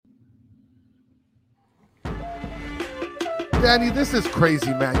Danny, this is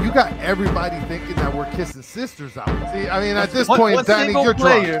crazy, man. You got everybody thinking that we're kissing sisters out. See, I mean, at this point, Danny, you're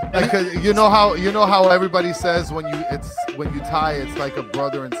drunk. Because you know how everybody says when you tie, it's like a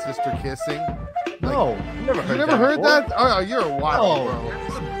brother and sister kissing. No, you never heard that? Oh, you're a wild, bro.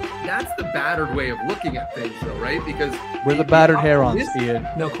 That's the battered way of looking at things, though, right? Because we're the battered Herons, Ian.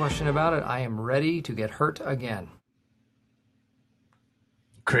 No question about it. I am ready to get hurt again.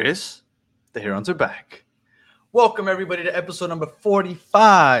 Chris, the Herons are back. Welcome, everybody, to episode number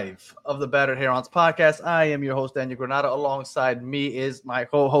 45 of the Battered Herons podcast. I am your host, Daniel Granada. Alongside me is my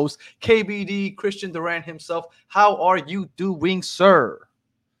co-host, KBD, Christian Durant himself. How are you doing, sir?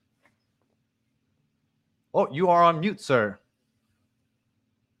 Oh, you are on mute, sir.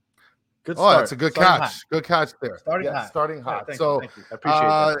 Good start. Oh, that's a good catch. High. Good catch there. Starting hot. Starting hot. Thank so, you. I appreciate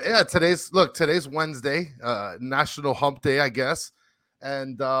that. Yeah, today's Wednesday, National Hump Day, I guess.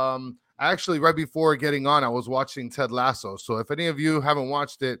 And actually, right before getting on, I was watching Ted Lasso. So if any of you haven't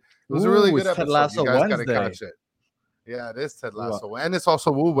watched it, it was a really good episode. Ted Lasso you guys Wednesday. Gotta catch it. Yeah, it is Ted Lasso. And it's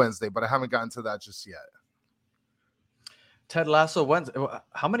also Woo Wednesday, but I haven't gotten to that just yet. Ted Lasso Wednesday.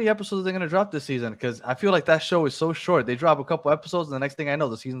 How many episodes are they going to drop this season? Because I feel like that show is so short. They drop a couple episodes, and the next thing I know,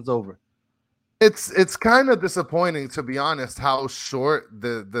 the season's over. It's kind of disappointing, to be honest, how short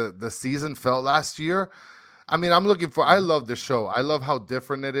the season felt last year. I mean, I love the show. I love how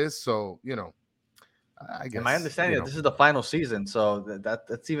different it is. So, I guess. My understanding that this is the final season, so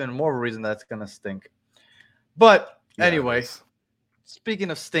that's even more of a reason that's going to stink. But anyway, speaking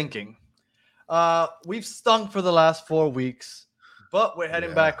of stinking, we've stunk for the last 4 weeks, but we're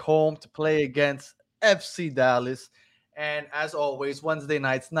heading back home to play against FC Dallas. And as always, Wednesday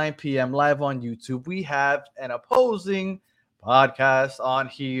nights, 9 p.m. live on YouTube, we have an opposing podcast on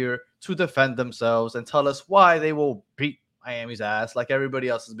here to defend themselves and tell us why they will beat Miami's ass like everybody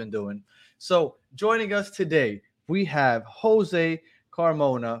else has been doing. So joining us today, we have Jose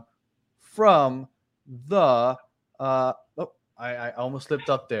Carmona from the I almost slipped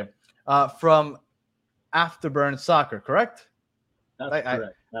up there. From Afterburn Soccer, correct? That's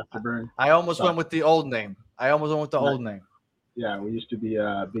correct. Afterburn. I almost went with the old name. Old name. Yeah, we used to be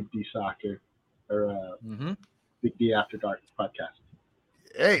Big D Soccer or Big D After Dark podcast.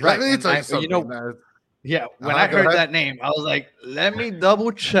 Hey, let me tell you something. When I heard that name, I was like, let me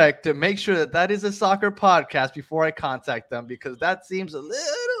double check to make sure that is a soccer podcast before I contact them, because that seems a little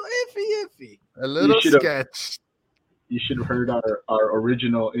iffy. A little sketch. You should have heard our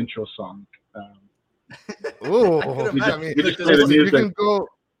original intro song. You can go.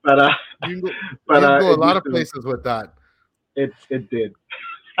 But you can go a lot of places with that. It did.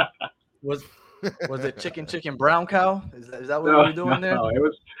 Was it chicken brown cow? Is that what we're doing there? No, it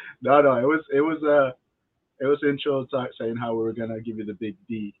was intro saying how we were gonna give you the Big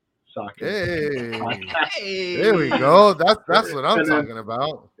D Soccer. Hey, there we go. That's what I'm talking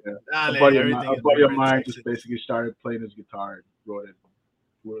about. Yeah. A buddy of mine just basically started playing his guitar and wrote it.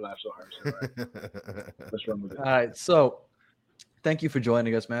 We laughed so hard. So let's run with it. All right, so thank you for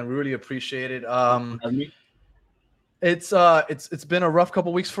joining us, man. We really appreciate it. It's been a rough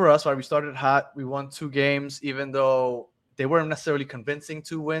couple weeks for us. Right, we started hot. We won 2 games, even though they weren't necessarily convincing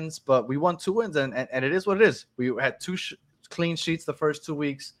 2 wins, but we won 2 wins, and it is what it is. We had 2 clean sheets the first 2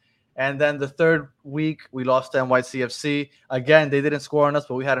 weeks, and then the third week we lost to NYCFC. Again, they didn't score on us,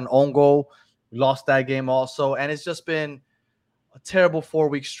 but we had an own goal. We lost that game also, and it's just been a terrible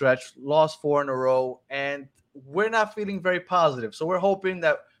 4-week stretch. Lost 4 in a row, and we're not feeling very positive. So we're hoping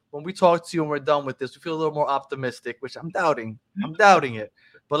that when we talk to you and we're done with this, we feel a little more optimistic, which I'm doubting. I'm doubting it.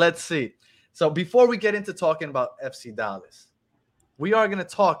 But let's see. So before we get into talking about FC Dallas, we are going to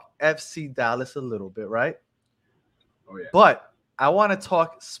talk FC Dallas a little bit, right? Oh, yeah. But I want to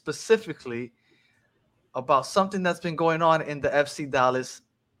talk specifically about something that's been going on in the FC Dallas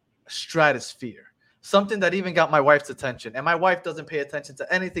stratosphere. Something that even got my wife's attention. And my wife doesn't pay attention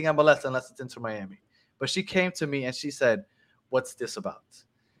to anything MLS unless it's Inter Miami. But she came to me and she said, "What's this about?"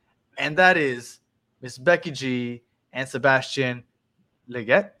 And that is Miss Becky G and Sebastian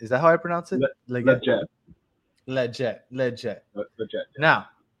Leggett. Is that how I pronounce it? Leggett. Leggett. Now,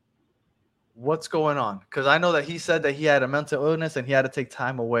 what's going on? Because I know that he said that he had a mental illness and he had to take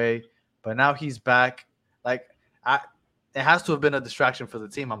time away. But now he's back. Like, it has to have been a distraction for the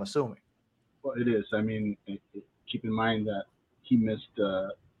team, I'm assuming. Well, it is. I mean, keep in mind that he missed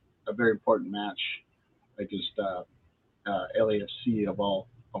a very important match against LAFC of all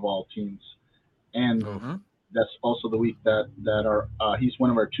teams, and that's also the week that he's one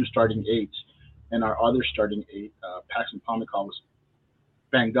of our 2 starting 8s, and our other starting 8, Paxton Pomykal, was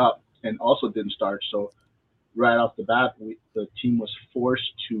banged up and also didn't start. So right off the bat, the team was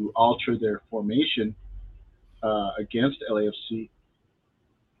forced to alter their formation against LAFC,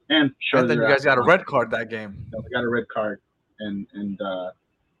 and then you guys got a red card that game. We got a red card, and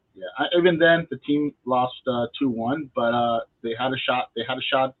even then the team lost 2-1, but they had a shot. They had a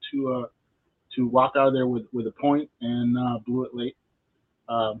shot to walk out of there with a point, and blew it late.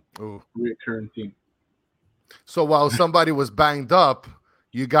 Recurring theme. So while somebody was banged up,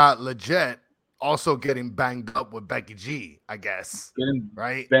 you got legit also getting banged up with Becky G, I guess. Getting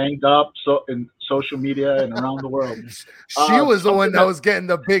right? Banged up in social media and around the world. She was the one that was getting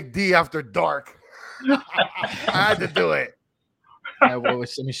the big D after dark. I had to do it. I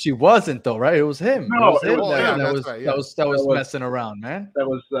mean, she wasn't though, right? It was him. No, it was him that was was messing around, man. That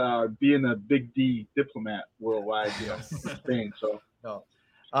was being a big D diplomat worldwide, Spain. So no.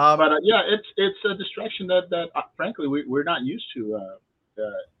 But it's a distraction that frankly we're not used to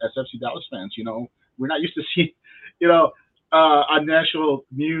as FC Dallas fans. We're not used to seeing, on national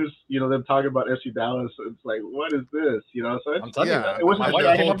news, them talking about FC Dallas. It's like, what is this? So it's, I'm telling you, it was like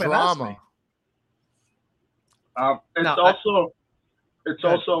the whole drama. It's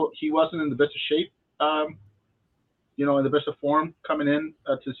also he wasn't in the best of shape, in the best of form coming in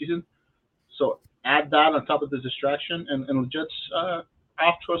to the season. So add that on top of the distraction, and Legit's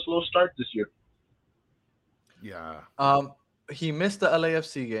off to a slow start this year. Yeah. He missed the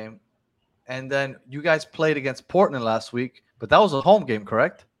LAFC game, and then you guys played against Portland last week, but that was a home game,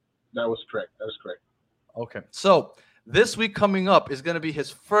 correct? That was correct. Okay. So this week coming up is going to be his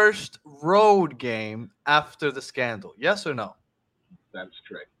first road game after the scandal. Yes or no? That is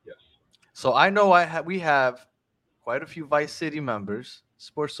correct. Yes. So I know we have quite a few Vice City members,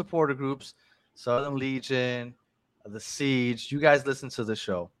 sports supporter groups, Southern Legion, the Siege. You guys listen to the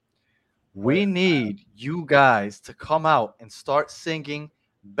show. We need you guys to come out and start singing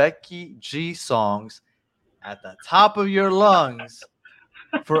Becky G songs at the top of your lungs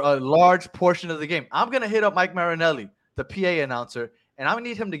for a large portion of the game. I'm going to hit up Mike Marinelli, the PA announcer, and I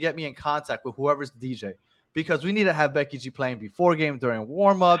need him to get me in contact with whoever's DJ, because we need to have Becky G playing before game, during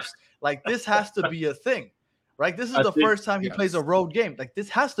warm-ups. Like, this has to be a thing, right? This is the first time he plays a road game. Like, this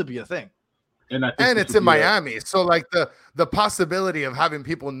has to be a thing. And it's in Miami, so like the possibility of having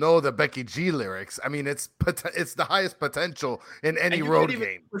people know the Becky G lyrics, I mean, it's the highest potential in any road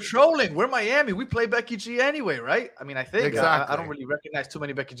game. We're trolling. We're Miami. We play Becky G anyway, right? I mean, I think exactly. I don't really recognize too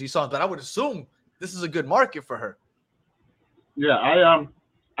many Becky G songs, but I would assume this is a good market for her. Yeah,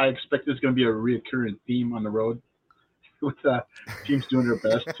 I expect there's going to be a recurring theme on the road with teams doing their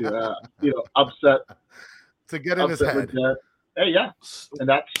best to upset to get in his head. Hey, yeah, and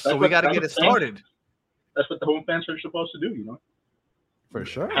that's so we got to get it started. That's what the home fans are supposed to do, For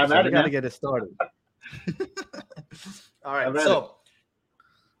sure. So we got to get it started. All right. So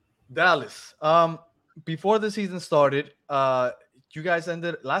Dallas, before the season started, you guys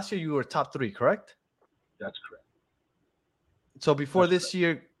ended last year. You were top 3, correct? That's correct. So before this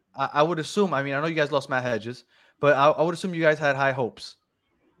year, I would assume. I mean, I know you guys lost Matt Hedges, but I would assume you guys had high hopes.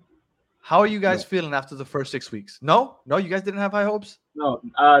 How are you guys feeling after the first 6 weeks? No, you guys didn't have high hopes. No.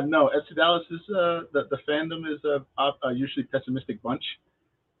 FC Dallas is the fandom is a usually pessimistic bunch,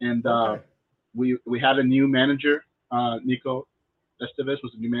 and we had a new manager. Nico Estevez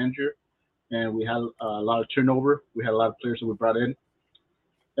was a new manager, and we had a lot of turnover. We had a lot of players that we brought in,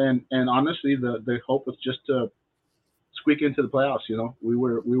 and honestly, the hope was just to squeak into the playoffs. We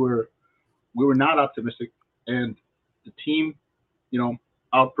were not optimistic, and the team,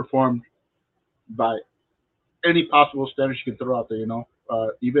 outperformed by any possible standards you can throw out there.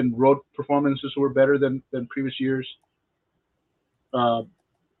 Even road performances were better than previous years.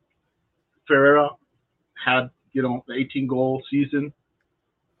 Ferreira had the 18-goal season.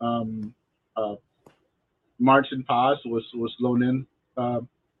 Martin Paz was loaned in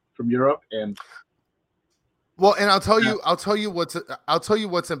from Europe, and I'll tell you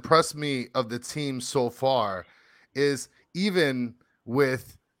what's impressed me of the team so far is even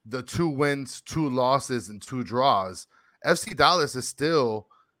with the 2 wins, 2 losses, and 2 draws, FC Dallas is still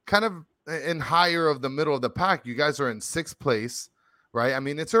kind of in higher of the middle of the pack. You guys are in 6th place, right? I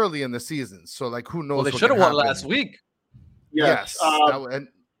mean, it's early in the season, so like who knows? Well, they should have won last week. Yes.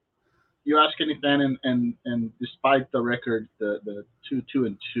 You ask any fan, and despite the record, the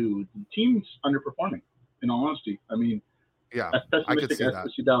 2-2-2, the team's underperforming. In all honesty, I mean, as pessimistic as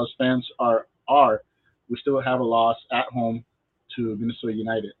FC Dallas fans are, we still have a loss at home to Minnesota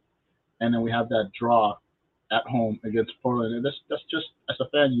United, and then we have that draw at home against Portland, and that's just, as a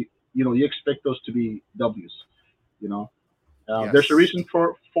fan, you expect those to be W's. There's a reason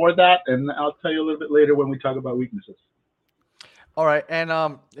for that, and I'll tell you a little bit later when we talk about weaknesses. All right, and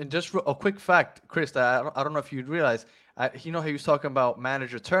just a quick fact, Chris, I don't know if you realize, how he was talking about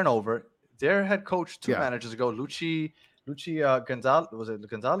manager turnover. their head coach 2 managers ago, Lucci Gonzalez. Was it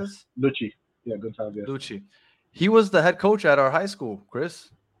Gonzalez? Lucci. Yeah, Gonzalez. Yeah. Lucci. He was the head coach at our high school, Chris,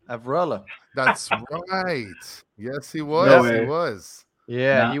 at Varela. That's right. Yes, he was. No He way. was.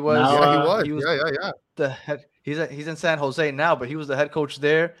 Yeah, he was. Yeah, he was. He was Yeah. the head. He's in San Jose now, but he was the head coach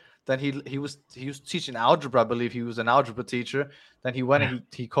there. Then he was teaching algebra. I believe he was an algebra teacher. Then he went and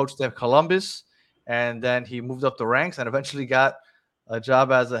he coached at Columbus, and then he moved up the ranks and eventually got a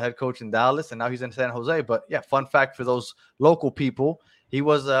job as a head coach in Dallas, and now he's in San Jose. But yeah, fun fact for those local people, he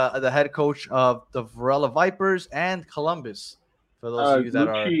was the head coach of the Varela Vipers and Columbus. For those of you that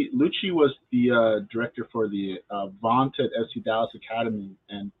Lucci was the director for the vaunted SC Dallas Academy,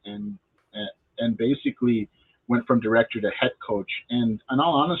 and basically went from director to head coach. And in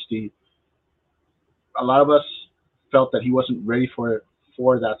all honesty, a lot of us felt that he wasn't ready for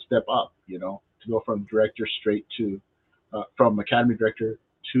that step up. To go from director straight to from academy director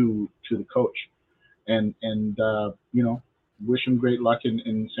to the coach. And wish him great luck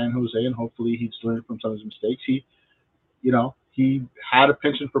in San Jose, and hopefully he's learned from some of his mistakes. He had a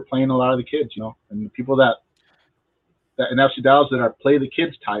penchant for playing a lot of the kids, and the people that in FC Dallas that are play the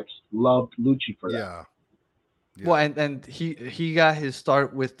kids types loved Lucci for that. Yeah. Well, and he got his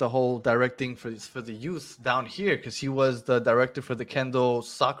start with the whole directing for the youth down here, because he was the director for the Kendall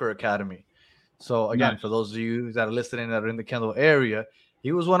Soccer Academy. So again, for those of you that are listening that are in the Kendall area,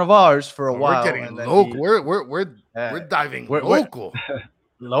 he was one of ours for a while. We're getting local. We're diving local.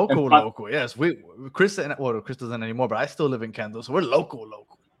 Local. Yes, Chris doesn't anymore, but I still live in Kendall, so we're local.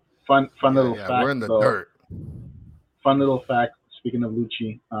 Fun little fact. We're in the dirt. Fun little fact. Speaking of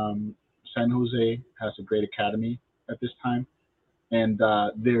Lucci, San Jose has a great academy at this time, and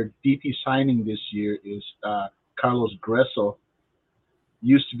their DP signing this year is Carlos Gresso.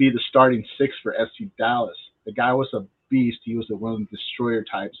 Used to be the starting 6 for SC Dallas. The guy was a beast. He was one of the destroyer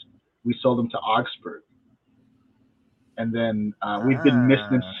types. We sold him to Augsburg. And then we've been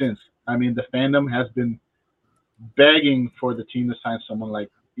missing him since. I mean, the fandom has been begging for the team to sign someone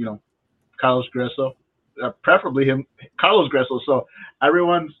like, Carlos Gresso, preferably Carlos Gresso. So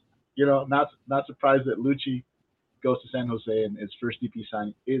everyone's, not surprised that Lucci goes to San Jose and his first DP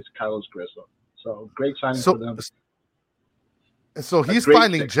signing is Carlos Gresso. So great signing for them. So he's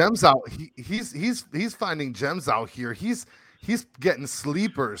finding gems out. He's finding gems out here. He's getting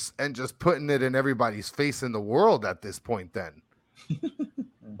sleepers and just putting it in everybody's face in the world at this point. Then,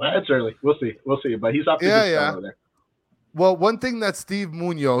 well, it's early. We'll see. But he's up to good stuff over there. Well, one thing that Steve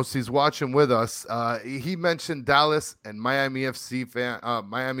Munoz, he's watching with us. He mentioned Dallas and Miami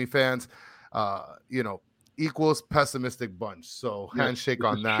fans. Equals pessimistic bunch. So handshake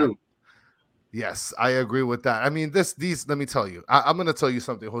on that. True. Yes, I agree with that. I mean, these. Let me tell you. I'm going to tell you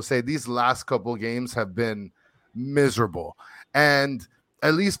something, Jose. These last couple games have been miserable, and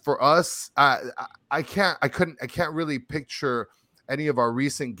at least for us, I can't really picture any of our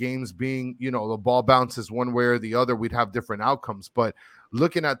recent games being, the ball bounces one way or the other. We'd have different outcomes. But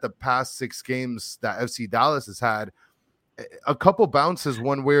looking at the past 6 games that FC Dallas has had, a couple bounces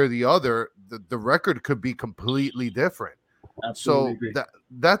one way or the other, the record could be completely different. Absolutely. So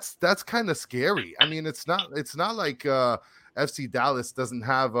that's kind of scary. I mean, it's not like FC Dallas doesn't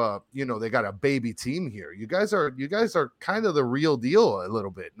have they got a baby team here. You guys are kind of the real deal a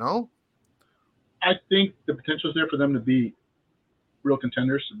little bit, no? I think the potential is there for them to be real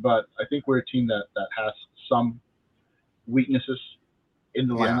contenders, but I think we're a team that has some weaknesses in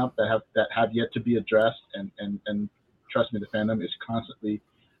the lineup that have yet to be addressed, and trust me, the fandom is constantly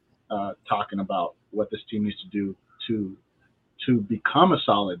talking about what this team needs to do to become a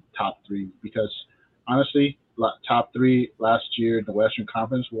solid top 3, because honestly, top 3 last year in the Western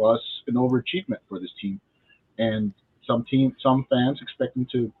Conference was an overachievement for this team, and some fans expect them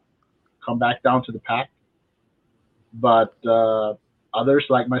to come back down to the pack, but others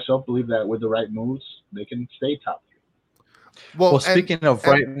like myself believe that with the right moves they can stay top 3. Well, speaking of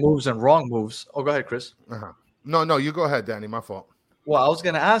right moves and wrong moves, go ahead, Chris. No, you go ahead, Danny. My fault. Well, I was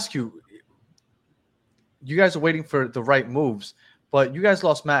going to ask you. You guys are waiting for the right moves, but you guys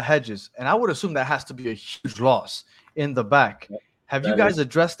lost Matt Hedges, and I would assume that has to be a huge loss in the back. Have you guys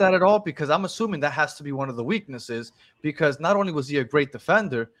addressed that at all? Because I'm assuming that has to be one of the weaknesses, because not only was he a great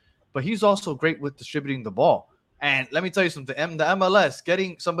defender, but he's also great with distributing the ball. And let me tell you something, the MLS,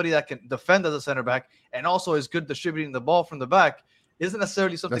 getting somebody that can defend as a center back and also is good distributing the ball from the back isn't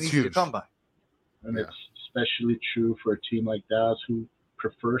necessarily something easy to come by. And it's especially true for a team like Dallas who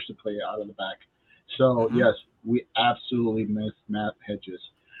prefers to play out of the back. So, yes, we absolutely missed Matt Hedges.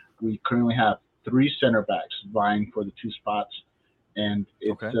 We currently have 3 center backs vying for the 2 spots, and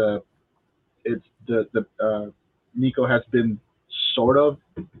Nico has been sort of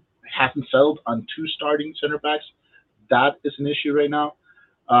hasn't settled on 2 starting center backs. That is an issue right now.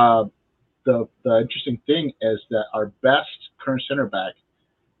 Uh, the interesting thing is that our best current center back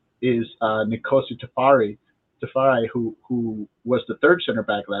is Nikosi Tafari, who was the 3rd center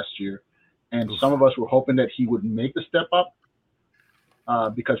back last year, and some of us were hoping that he would make the step up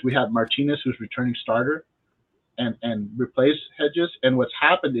because we had Martinez, who's returning starter, and replace Hedges. And what's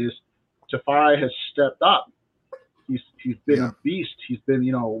happened is Tafari has stepped up. He's been a beast. He's been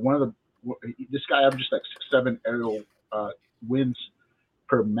this guy averages like 6-7 aerial wins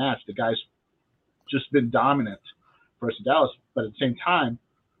per match. The guy's just been dominant for us in Dallas. But at the same time,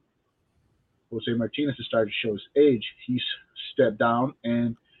 Jose Martinez has started to show his age. He's stepped down,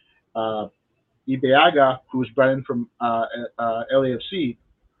 and Ibeaga, who was brought in from LAFC,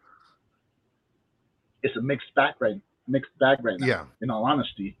 is a mixed bag right now. Yeah. In all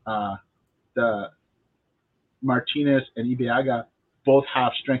honesty, the Martinez and Ibeaga both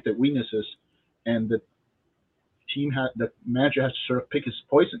have strengths and weaknesses, and the manager has to sort of pick his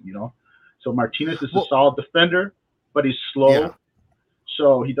poison. So Martinez is a solid defender, but he's slow. Yeah.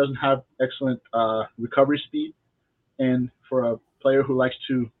 So he doesn't have excellent recovery speed. And for a player who likes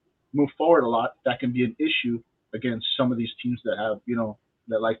to move forward a lot, that can be an issue against some of these teams that have,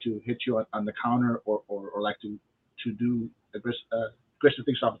 that like to hit you on the counter or like to do aggressive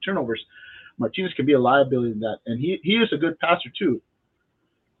things off of turnovers. Martinez can be a liability in that. And he is a good passer too.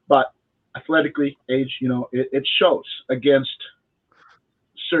 But athletically, age, it shows against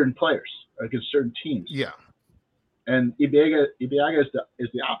certain players, against certain teams. Yeah. And Ibeaga is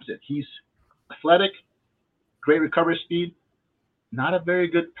the opposite. He's athletic, great recovery speed, not a very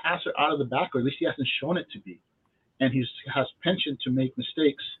good passer out of the back, or at least he hasn't shown it to be. And he has penchant to make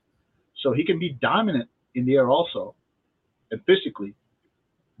mistakes. So he can be dominant in the air also, and physically,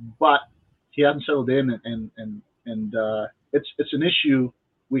 but he hasn't settled in, and it's an issue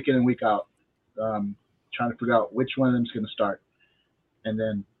week in and week out, trying to figure out which one of them is going to start, and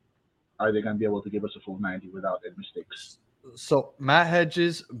then are they going to be able to give us a full 90 without any mistakes? So Matt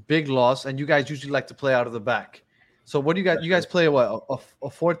Hedges, big loss, and you guys usually like to play out of the back. So what do you guys? You guys play what, a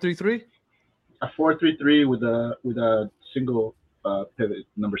 4-3-3? A 4-3-3 with a single pivot,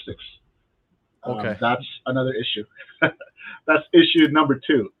 number 6. Okay, that's another issue. That's issue number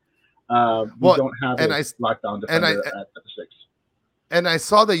 2. We don't have a lockdown defender at the 6. And I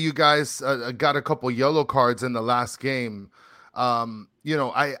saw that you guys got a couple yellow cards in the last game.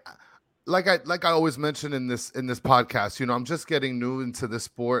 I always mention in this podcast, I'm just getting new into this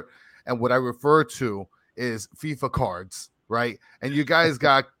sport, and what I refer to is FIFA cards, right? And you guys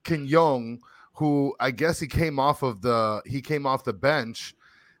got Quignon, who I guess he came off the bench,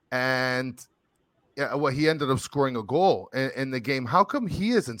 and he ended up scoring a goal in the game. How come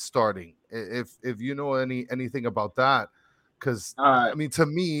he isn't starting? If you know anything about that, because to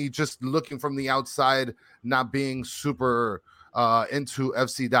me, just looking from the outside, not being super into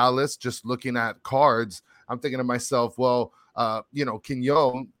FC Dallas, just looking at cards, I'm thinking to myself, well,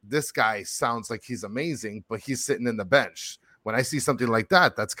 Quignon, this guy sounds like he's amazing, but he's sitting in the bench. When I see something like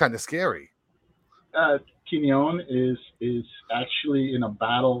that, that's kind of scary. Quignon is actually in a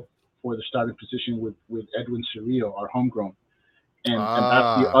battle for the starting position with Edwin Cerrillo, our homegrown. And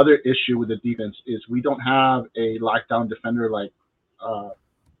that's the other issue with the defense is we don't have a lockdown defender like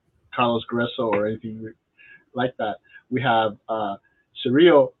Carlos Grueso or anything like that. We have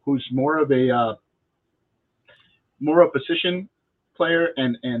Cerrillo, who's more of a position player,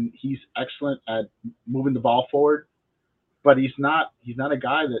 and he's excellent at moving the ball forward. But he's not a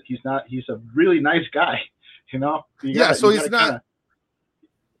guy that he's a really nice guy, he's not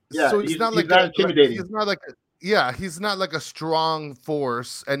intimidating. He's not like a strong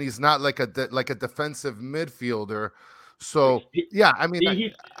force, and he's not like a defensive midfielder. So he's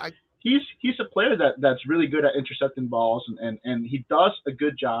a player that's really good at intercepting balls, and he does a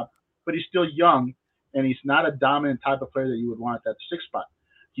good job, but he's still young, and he's not a dominant type of player that you would want at that 6 spot.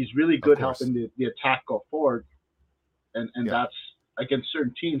 He's really good helping the attack go forward, and that's against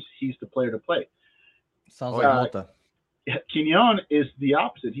certain teams. He's the player to play. Sounds like Mota. Quignon is the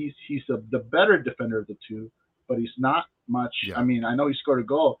opposite. He's the better defender of the two, but he's not much. Yeah. I mean, I know he scored a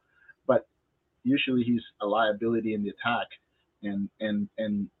goal, but usually he's a liability in the attack, and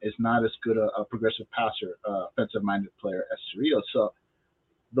is not as good a progressive passer, offensive-minded player as Cerrillo. So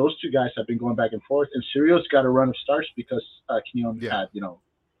those two guys have been going back and forth, and Cerrillo's got a run of starts because Quignon had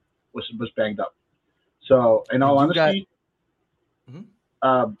was banged up. So in all honesty,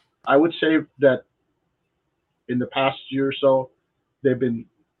 I would say that in the past year or so, they've been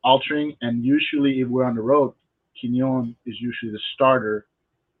altering, and usually if we're on the road, Quignon is usually the starter,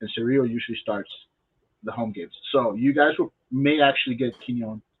 and Cerrillo usually starts the home games. So you guys may actually get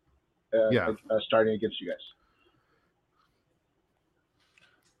Quignon starting against you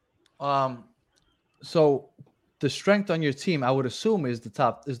guys. So the strength on your team, I would assume, is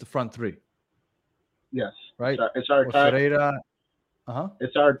the front three. Yes, right. It's our attack. Ferreira.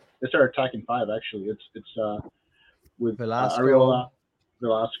 It's our attacking five actually. It's with Velasco. Ariola,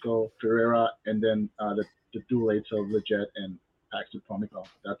 Velasco, Ferreira, and then the dualates of Leggett and Paxton Pomiko.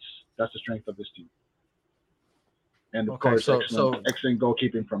 That's the strength of this team. And of course, excellent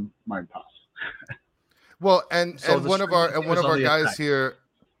goalkeeping from Martin Paz. Well, and one of our guys here,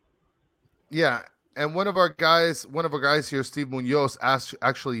 yeah, and one of our guys here, Steve Munoz,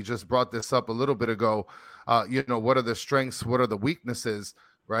 actually just brought this up a little bit ago. What are the strengths? What are the weaknesses?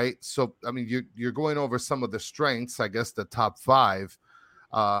 Right. So, I mean, you're going over some of the strengths, I guess, the top five.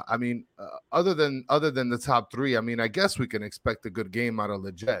 Other than the top three, I mean, I guess we can expect a good game out of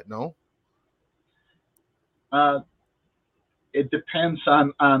Leggett, no? It depends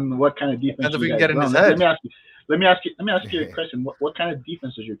on what kind of defense. And if we can get in his head. Let me ask you a question. What kind of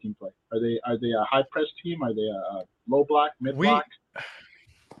defense does your team play? Are they a high press team? Are they a low block, mid block?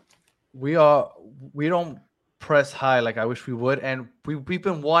 We don't press high like I wish we would, and we've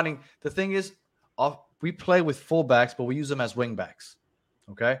been wanting. The thing is, we play with fullbacks, but we use them as wing backs.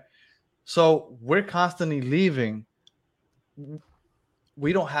 Okay, so we're constantly leaving.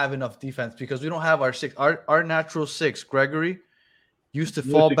 We don't have enough defense because we don't have our six. Our natural six, Gregory, used to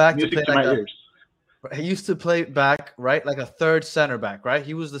fall back to play he used to play back, right, like a third center back, right?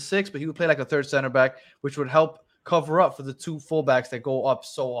 He was the six, but he would play like a third center back, which would help cover up for the two fullbacks that go up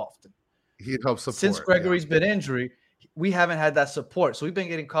so often. He'd help support. Since Gregory's been injured, we haven't had that support. So we've been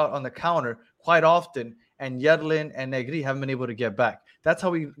getting caught on the counter quite often, and Yedlin and Negri haven't been able to get back. That's how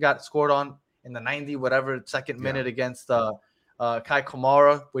we got scored on in the 92 minute against Kai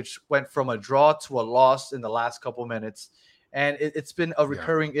Kamara, which went from a draw to a loss in the last couple minutes. And it's been a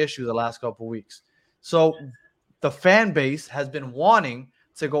recurring issue the last couple weeks. So the fan base has been wanting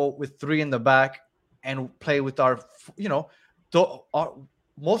to go with three in the back and play with our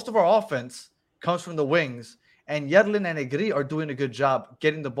most of our offense comes from the wings, and Yedlin and Negri are doing a good job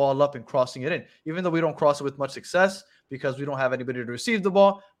getting the ball up and crossing it in, even though we don't cross it with much success because we don't have anybody to receive the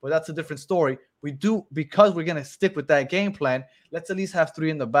ball. But that's a different story. We do, because we're going to stick with that game plan, let's at least have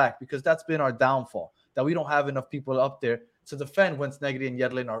three in the back, because that's been our downfall, that we don't have enough people up there to defend once Negri and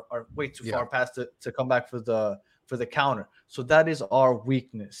Yedlin are way too far past to come back for the counter. So that is our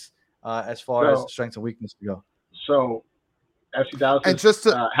weakness as far as strengths and weakness to go. So FC Dallas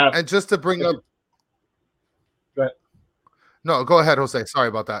just to bring up. Go ahead. No, go ahead, Jose. Sorry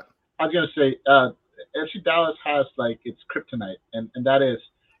about that. I was going to say FC Dallas has like its kryptonite, and that is,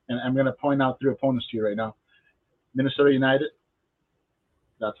 and I'm going to point out three opponents to you right now. Minnesota United,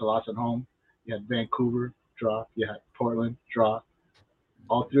 that's a loss at home. You had Vancouver, draw. You had Portland, draw.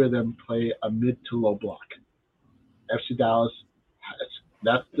 All three of them play a mid to low block. FC Dallas,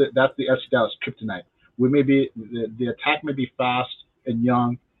 that's the FC Dallas kryptonite. We may be the attack may be fast and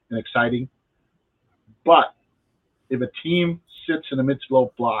young and exciting, but if a team sits in a mid to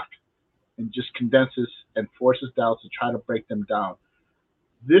low block and just condenses and forces Dallas to try to break them down,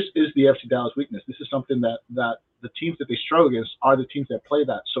 this is the FC Dallas weakness. This is something that the teams that they struggle against are the teams that play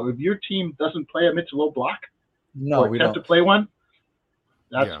that. So if your team doesn't play a mid to low block, or we attempt to play one,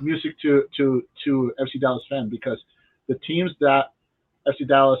 that's music to FC Dallas fan, because the teams that FC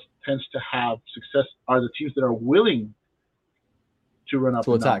Dallas tends to have success are the teams that are willing to run up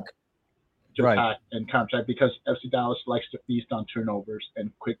to attack, attack and counterattack, because FC Dallas likes to feast on turnovers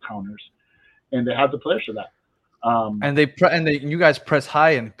and quick counters, and they have the players for that. And you guys press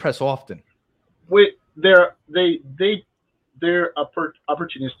high and press often. They're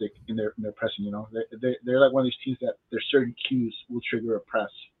opportunistic in their pressing. You know, they're like one of these teams that there's certain cues will trigger a press.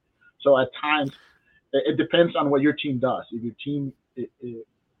 So at times, it depends on what your team does. If your team,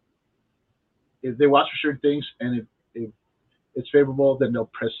 if they watch for certain things and if it's favorable, then they'll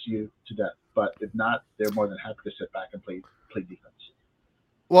press you to death. But if not, they're more than happy to sit back and play defense.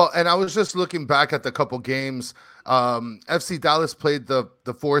 Well, and I was just looking back at the couple games. FC Dallas played the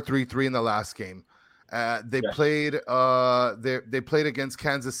 4-3-3 in the last game. They played against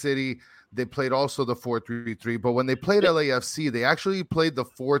Kansas City. They played also the 4-3-3. But when they played LAFC, they actually played the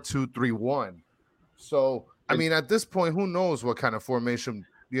 4-2-3-1. So I mean, at this point, who knows what kind of formation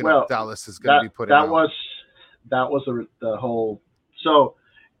Dallas is going to be putting out. That was the whole. So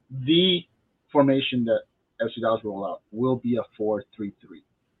the formation that FC Dallas will roll out will be a 4-3-3.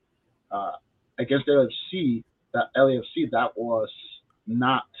 Against LAFC, that's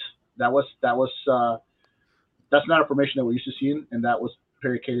not a formation that we're used to seeing, and that was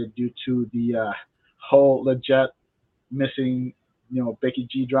predicated due to the whole Leggett missing, Becky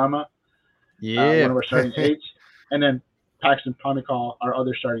G drama. Yeah. One of our starting eights, and then Paxton Pomykal, our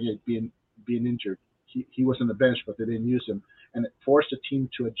other starting eight, being injured. He was on the bench, but they didn't use him, and it forced the team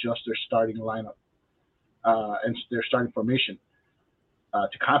to adjust their starting lineup and their starting formation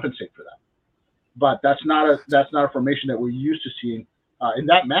to compensate for that. But that's not a formation that we're used to seeing. In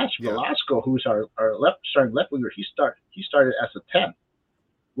that match, Velasco, who's our starting left winger, he started as a 10.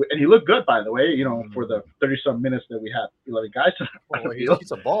 And he looked good, by the way, for the 30-some minutes that we had 11 guys.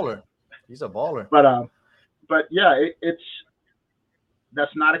 He's a baller. He's a baller. But yeah,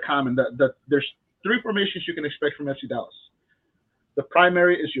 that's not a common. There's 3 formations you can expect from FC Dallas. The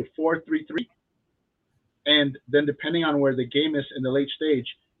primary is your 4-3-3, and then depending on where the game is in the late stage,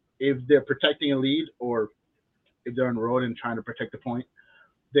 if they're protecting a lead or if they're on the road and trying to protect the point,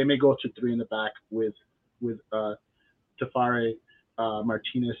 they may go to 3 in the back with Tafare,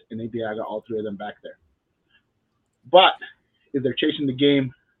 Martinez, and Adiaga, all 3 of them back there. But if they're chasing the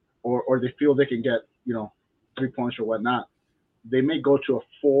game or they feel they can get 3 points or whatnot, they may go to a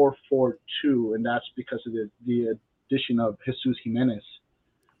 4-4-2, and that's because of the addition of Jesus Jimenez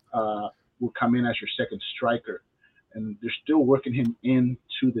will come in as your second striker, and they're still working him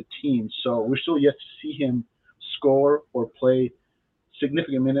into the team. So we're still yet to see him score or play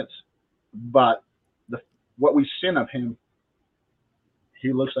significant minutes, but what we've seen of him,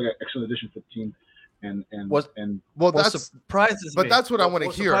 he looks like an excellent addition to the team. That surprises me. But that's what I want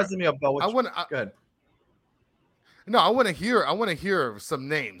to hear. Surprises me about what go ahead. No, I want to hear some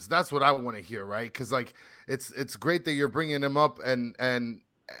names. That's what I want to hear, right? Because it's great that you're bringing him up, and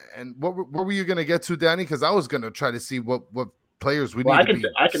what were you going to get to, Danny? Because I was going to try to see what players we need to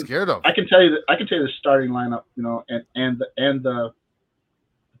be scared of. I can tell you the starting lineup, and the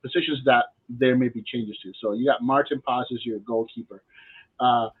positions that there may be changes to. So you got Martin Paz as your goalkeeper.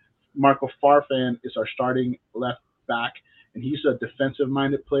 Marco Farfan is our starting left back, and he's a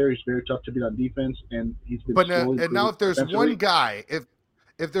defensive-minded player. He's very tough to beat on defense, and he's been. Now, if there's one guy,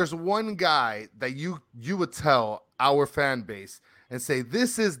 if there's one guy that you would tell our fan base and say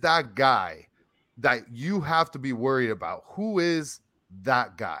this is that guy that you have to be worried about, who is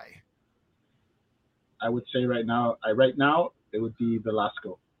that guy? I would say right now it would be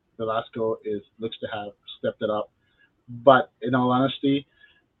Velasco. Velasco looks to have stepped it up, but in all honesty,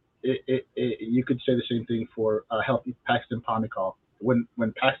 you could say the same thing for healthy Paxton Pomykal. When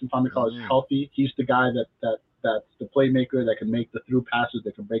Paxton Pomykal is healthy, he's the guy that's the playmaker that can make the through passes,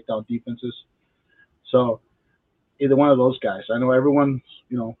 that can break down defenses. So either one of those guys. I know everyone,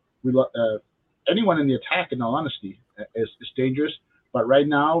 anyone in the attack, in all honesty, is dangerous. But right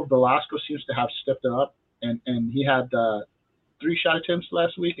now, Velasco seems to have stepped it up, and he had 3 shot attempts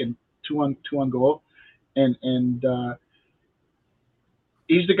last week and two on goal, and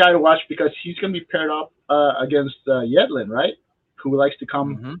he's the guy to watch because he's going to be paired up against Yedlin, right? Who likes to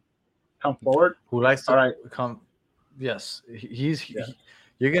come forward. Who likes to come? Yes,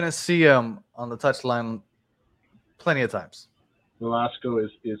 you're going to see him on the touchline plenty of times. Velasco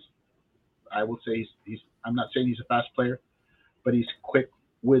is I will say he's. I'm not saying he's a fast player, but he's quick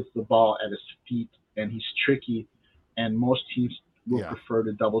with the ball at his feet, and he's tricky. And most teams will prefer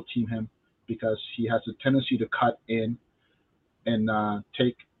to double team him because he has a tendency to cut in and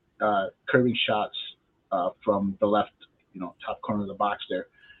take curving shots from the left, top corner of the box there.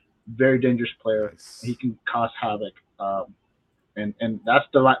 Very dangerous player. Nice. He can cause havoc, and that's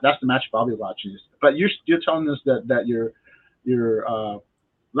the match I'll be watching. But you're telling us that your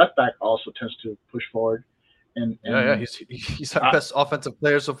left back also tends to push forward, and he's our best offensive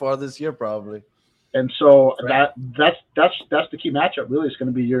player so far this year, probably. And so that's the key matchup. Really, it's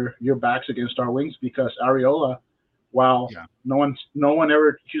going to be your backs against our wings, because Areola, while no one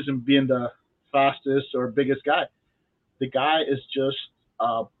ever accused him of being the fastest or biggest guy, the guy is just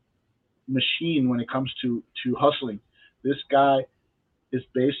a machine when it comes to hustling. This guy is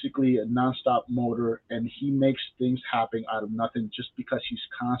basically a nonstop motor, and he makes things happen out of nothing just because he's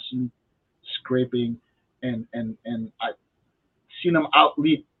constantly scraping, and I've seen him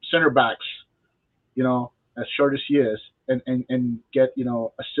outleap center backs, as short as he is, and get,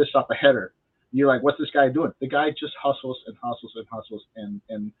 assists off a header. You're like, what's this guy doing? The guy just hustles and hustles and hustles,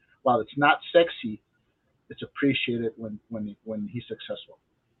 and while it's not sexy, it's appreciated when he's successful.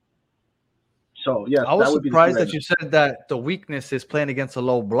 So yeah, I was surprised that you said that the weakness is playing against a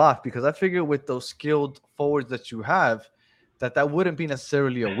low block, because I figured with those skilled forwards that you have, that wouldn't be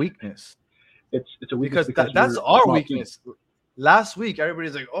necessarily a weakness. It's a weakness because that's our weakness. Team. Last week,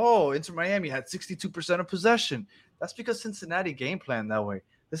 everybody's like, "Oh, Inter Miami had 62% of possession." That's because Cincinnati game plan that way.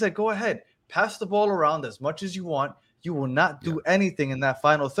 They said, "Go ahead, pass the ball around as much as you want. You will not do anything in that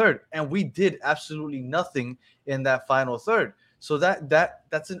final third," and we did absolutely nothing in that final third. So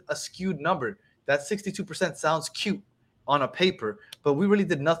that's a skewed number. That 62% sounds cute on a paper, but we really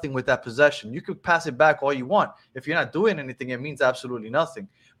did nothing with that possession. You could pass it back all you want. If you're not doing anything, it means absolutely nothing.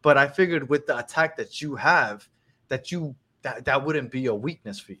 But I figured with the attack that you have, that wouldn't be a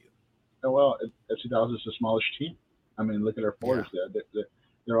weakness for you. Oh, well, FC Dallas is the smallest team. I mean, look at our forwards there.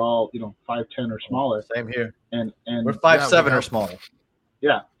 They're all 5'10" or smaller. Same here. And we're 5'7" or smaller.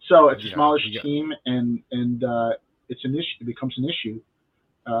 Yeah, so it's a smallish team, and it's an issue. It becomes an issue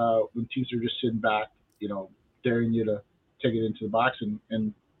when teams are just sitting back, daring you to take it into the box,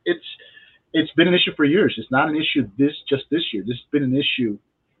 and it's been an issue for years. It's not an issue just this year. This has been an issue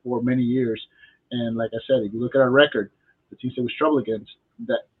for many years, and like I said, if you look at our record, the teams that we struggle against,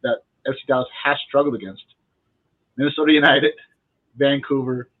 that FC Dallas has struggled against, Minnesota United,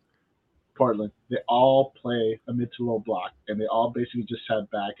 Vancouver, Portland, they all play a mid to low block, and they all basically just sat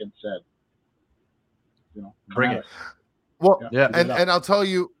back and said, bring it. Well, and I'll tell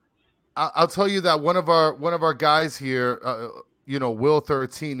you that one of our guys here, Will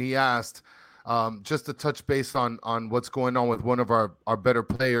 13, he asked just to touch base on what's going on with one of our better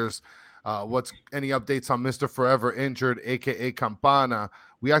players. What's any updates on Mr. Forever injured, aka Campana?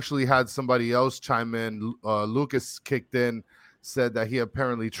 We actually had somebody else chime in. Lucas kicked in, said that he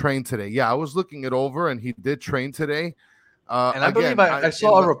apparently trained today. Yeah, I was looking it over, and he did train today. And I believe I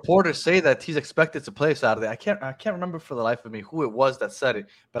saw a reporter say that he's expected to play Saturday. I can't remember for the life of me who it was that said it,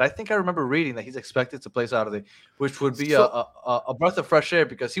 but I think I remember reading that he's expected to play Saturday, which would be a breath of fresh air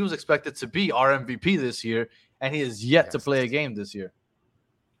because he was expected to be our MVP this year, and he is yet to play a game this year.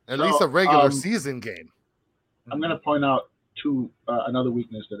 At least a regular season game. I'm going to point out another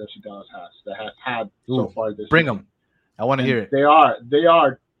weakness that FC Dallas has, that has had so far this Bring season. them. I want to hear it. They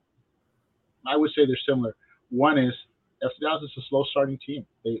are. I would say they're similar. One is FC Dallas is a slow starting team.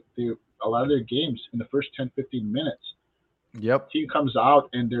 They a lot of their games in the first 10, 15 minutes. Yep. Team comes out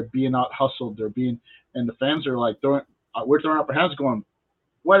and they're being out hustled. And the fans are like we're throwing up our hands, going,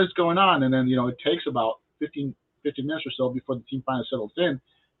 "What is going on?" And then it takes about 15 minutes or so before the team finally settles in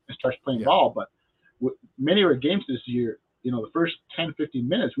and starts playing ball. But with many of our games this year, the first 10, 15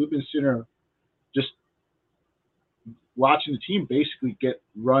 minutes, we've been sitting there just watching the team basically get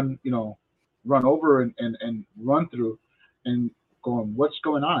run over and run through and going, what's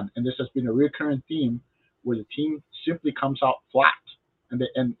going on? And this has been a recurring theme where the team simply comes out flat.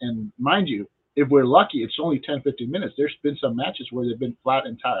 And mind you, if we're lucky, it's only 10, 15 minutes. There's been some matches where they've been flat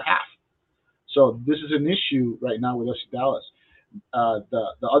entire half. So this is an issue right now with FC Dallas.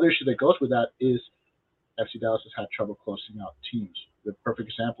 The other issue that goes with that is FC Dallas has had trouble closing out teams. The perfect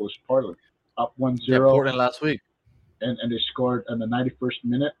example is Portland, up 1-0. Yeah, Portland last week. And they scored in the 91st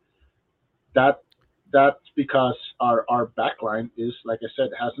minute. That's because our back line is, like I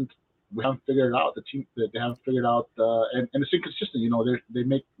said, we haven't figured it out. The team that they haven't figured out, and it's inconsistent. They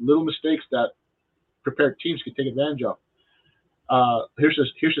make little mistakes that prepared teams can take advantage of. Here's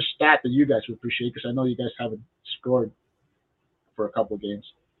a stat that you guys would appreciate, because I know you guys haven't scored for a couple of games.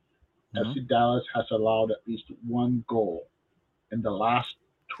 Mm-hmm. FC Dallas has allowed at least one goal in the last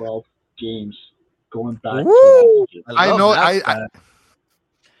 12 games going back. Woo! I know.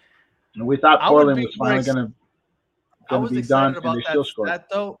 And we thought Portland was finally going to be done, and they still scored. That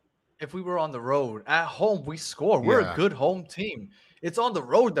though, if we were on the road, at home we score. We're a good home team. It's on the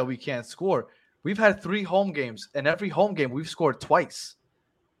road that we can't score. We've had 3 home games, and every home game we've scored twice.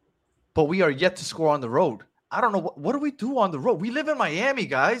 But we are yet to score on the road. I don't know what do we do on the road. We live in Miami,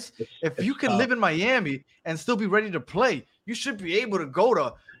 guys. If you can live in Miami and still be ready to play, you should be able to go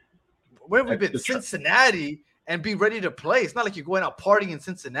to where we've been, Cincinnati, and be ready to play. It's not like you're going out partying in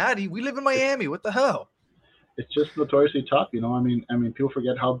Cincinnati. We live in Miami. What the hell? It's just notoriously tough, I mean, people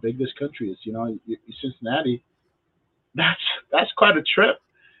forget how big this country is. Cincinnati, that's quite a trip,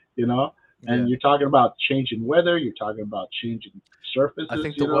 And you're talking about changing weather. You're talking about changing surfaces. I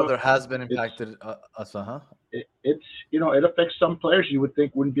think the weather has been impacted us, It affects some players you would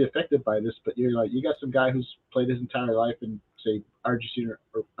think wouldn't be affected by this, but you got some guy who's played his entire life in, say, Argentina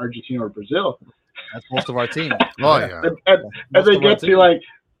or Brazil. That's most of our team. Oh yeah. And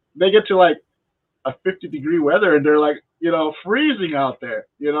they get to a 50-degree weather, and they're freezing out there.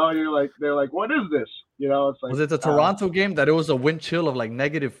 They're like, what is this? It's like, was it the Toronto game that it was a wind chill of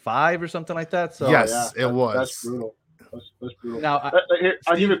 -5 or something like that? So yes, it was. That's brutal. That's brutal. Now,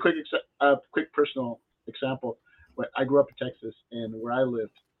 I'll give you a quick personal example. When I grew up in Texas, and where I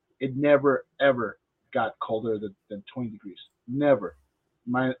lived, it never ever got colder than 20 degrees. Never.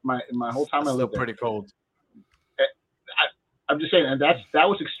 My whole time I lived there. Pretty cold. I'm just saying, and that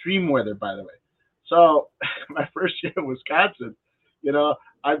was extreme weather, by the way. So my first year in Wisconsin,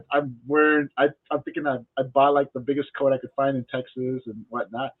 I'm wearing. I'm thinking I bought like the biggest coat I could find in Texas and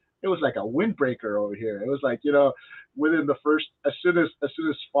whatnot. It was like a windbreaker over here. It was like within the first as soon as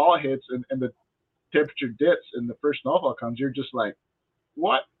fall hits and the temperature dips and the first snowfall comes, you're just like,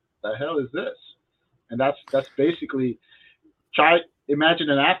 what the hell is this? And that's basically try imagine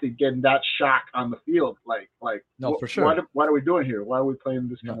an athlete getting that shock on the field. No, for sure. What are we doing here? Why are we playing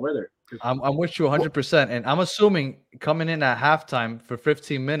this kind of weather? I'm with you 100%, and I'm assuming coming in at halftime for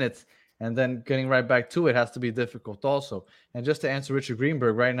 15 minutes and then getting right back to it has to be difficult also. And just to answer Richard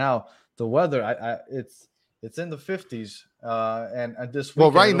Greenberg right now, the weather it's in the 50s, and this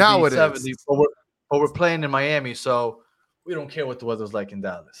weekend right now it 70, is. but we're playing in Miami, so we don't care what the weather's like in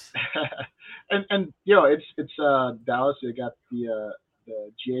Dallas. and it's Dallas. They got the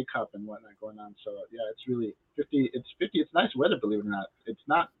GA Cup and whatnot going on. So yeah, it's really 50. It's 50. It's nice weather, believe it or not. It's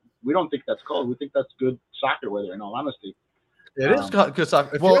not. We don't think that's cold. We think that's good soccer weather. In all honesty, it is good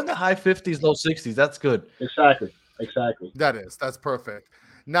soccer. If you're in the high 50s, low 60s, that's good. Exactly. That's perfect.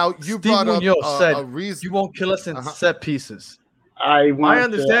 Now you Steve brought Munoz up said a reason. You won't kill us in set pieces. My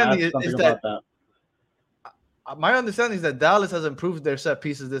understanding is that. My understanding is that Dallas has improved their set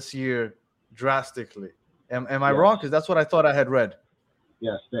pieces this year drastically. Am I wrong? Because that's what I thought I had read.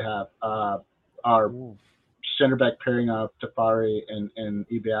 Yes, they have. Our center back pairing of Tafari and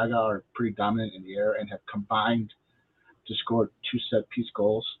Ibeaga are pretty dominant in the air and have combined to score 2 set piece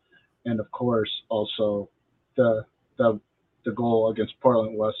goals. And of course, also the goal against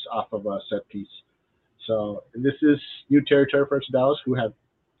Portland was off of a set piece. So this is new territory for Dallas, who have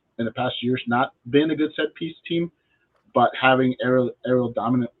in the past years not been a good set piece team, but having aerial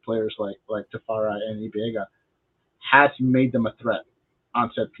dominant players like Tafara and Ibeaga has made them a threat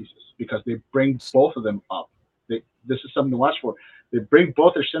on set pieces because they bring both of them up. This is something to watch for. They bring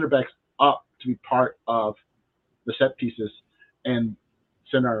both their center backs up to be part of the set pieces, and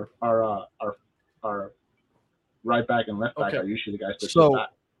center our right back and left back are usually the guys that do that.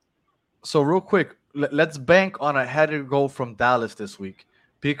 So real quick, let's bank on a header goal from Dallas this week,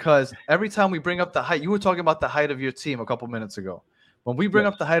 because every time we bring up the height, you were talking about the height of your team a couple minutes ago. When we bring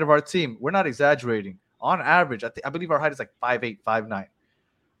up the height of our team, we're not exaggerating. On average, I believe our height is like 5'8", 5'9".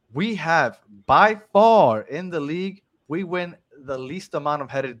 We have, by far in the league, we win the least amount of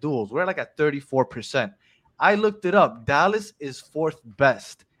headed duels. We're like at 34%. I looked it up. Dallas is 4th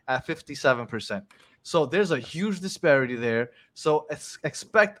best at 57%. So there's a huge disparity there. So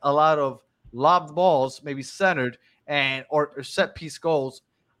expect a lot of lobbed balls, maybe centered, or set piece goals.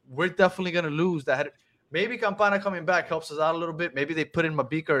 We're definitely going to lose that. Maybe Campana coming back helps us out a little bit. Maybe they put in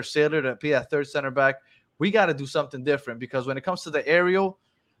Mabika or Sailor to be a third center back. We got to do something different, because when it comes to the aerial,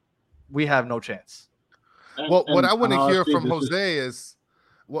 we have no chance. Well, what I want to hear from Jose is,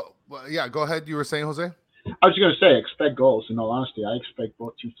 go ahead. You were saying, Jose? I was going to say, expect goals. In all honesty, I expect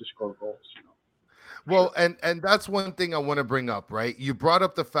both teams to score goals. Well, and that's one thing I want to bring up, right? You brought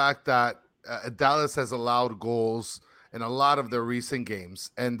up the fact that Dallas has allowed goals in a lot of their recent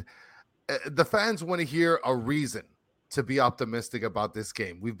games, and the fans want to hear a reason to be optimistic about this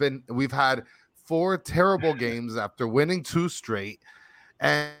game. We've had 4 terrible games after winning 2 straight.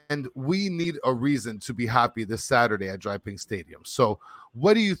 And we need a reason to be happy this Saturday at Dry Pink Stadium. So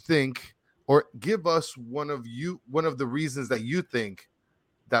what do you think, or give us one of the reasons that you think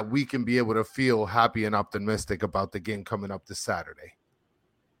that we can be able to feel happy and optimistic about the game coming up this Saturday?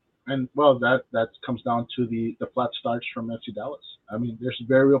 And well, that comes down to the flat starts from FC Dallas. I mean, there's a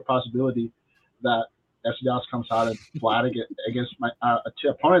very real possibility that FC Dallas comes out and flat against my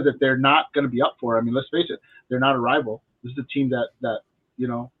opponent that they're not going to be up for. I mean, let's face it, they're not a rival. This is a team that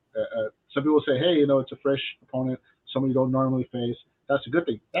some people say, hey, it's a fresh opponent, someone you don't normally face. That's a good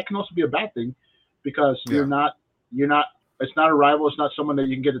thing. That can also be a bad thing, because you're not. It's not a rival. It's not someone that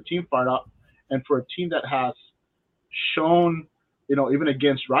you can get the team fired up. And for a team that has shown, even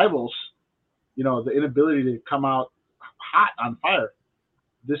against rivals, the inability to come out hot on fire,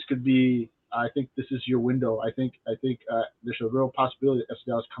 this could be. I think this is your window. I think there's a real possibility that FC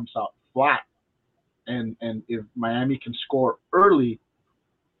Dallas comes out flat, and if Miami can score early,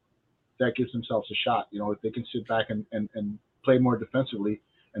 that gives themselves a shot. If they can sit back and play more defensively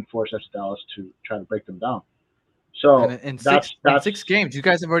and force FC Dallas to try to break them down. So in 6 games, you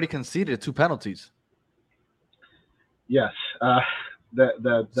guys have already conceded 2 penalties. Yes,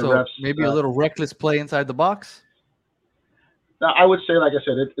 the refs, maybe a little reckless play inside the box. Now, I would say, like I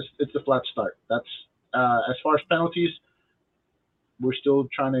said, it's a flat start. That's as far as penalties, we're still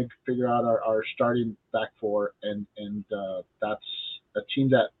trying to figure out our starting back 4, and that's a team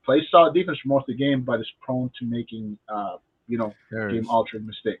that plays solid defense for most of the game, but is prone to making game-altering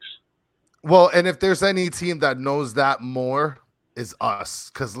mistakes. Well, and if there's any team that knows that more is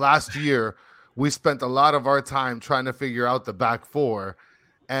us, because last year we spent a lot of our time trying to figure out the back four,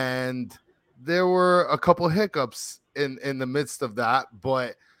 and there were a couple hiccups in the midst of that,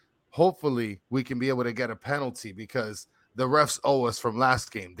 but hopefully we can be able to get a penalty, because the refs owe us from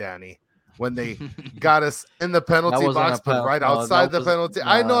last game, Danny, when they got us in the penalty box, but right outside the penalty.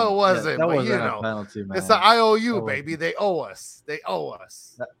 I know it wasn't, that but wasn't a penalty, man. It's the IOU, baby. They owe us. They owe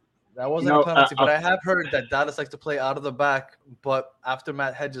us. That wasn't a penalty, but I have heard that Dallas likes to play out of the back, but after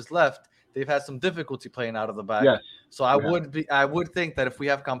Matt Hedges left, they've had some difficulty playing out of the back. Yes. So I would think that if we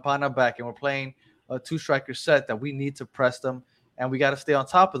have Campana back and we're playing a two-striker set, that we need to press them and we got to stay on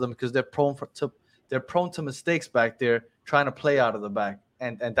top of them, because they're prone to mistakes back there trying to play out of the back,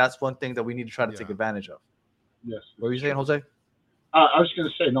 and that's one thing that we need to try to take advantage of. Yes. What were you saying, Jose? I was going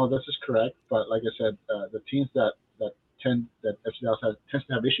to say, no, this is correct, but like I said, the teams that FC Dallas tends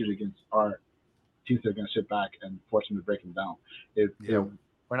to have issues against are teams that are going to sit back and force them to break them down.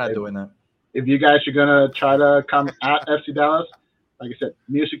 We're not doing that. If you guys are going to try to come at FC Dallas, like I said,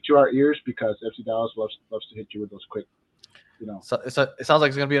 music to our ears, because FC Dallas loves to hit you with those quick, So it sounds like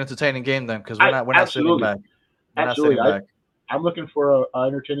it's going to be an entertaining game then, because we're not sitting back. I'm looking for an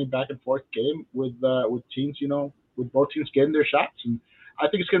entertaining back and forth game with teams, with both teams getting their shots, and I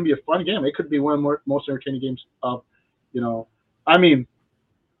think it's going to be a fun game. It could be one of the most entertaining games of,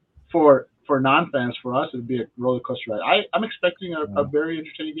 for non-fans, for us, it would be a roller coaster ride. I'm expecting a very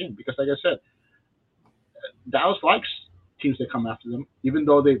entertaining game, because, like I said, Dallas likes teams that come after them, even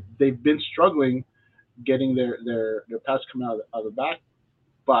though they've been struggling getting their pass coming out of the back.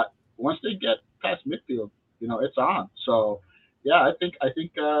 But once they get past midfield, it's on. So, yeah, I think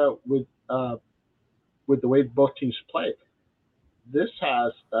with the way both teams play, this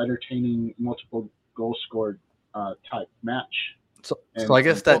has an entertaining multiple goal scored type match. So I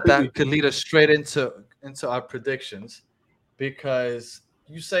guess that could lead us straight into our predictions, because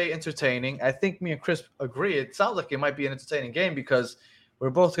you say entertaining. I think me and Chris agree. It sounds like it might be an entertaining game, because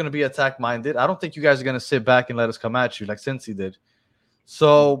we're both going to be attack minded. I don't think you guys are going to sit back and let us come at you like Cincy did.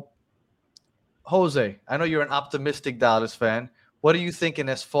 So, Jose, I know you're an optimistic Dallas fan. What are you thinking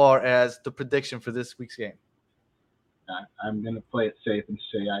as far as the prediction for this week's game? I'm going to play it safe and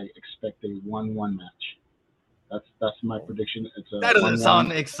say I expect a 1-1 match. That's my prediction. That doesn't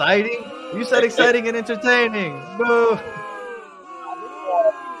sound exciting. You said exciting and entertaining. Boo.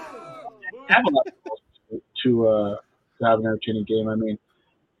 I have a lot to have an entertaining game. I mean,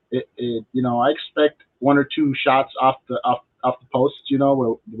 I expect one or two shots off the post,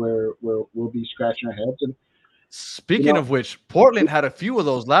 where we'll be scratching our heads. And speaking of which, Portland had a few of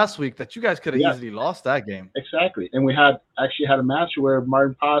those last week that you guys could have easily lost that game. Exactly, and we actually had a match where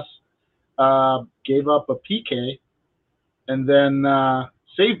Martin Paz gave up a PK and then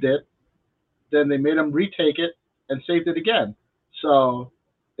saved it. Then they made him retake it and saved it again. So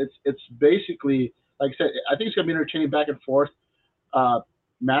it's basically, like I said, I think it's going to be an entertaining back and forth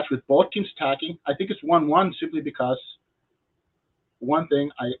match with both teams attacking. I think it's 1-1 simply because one thing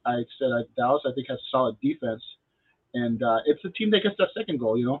I said, Dallas I think has solid defense, and it's the team that gets that second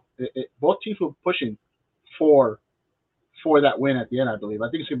goal. Both teams were pushing for that win at the end, I believe. I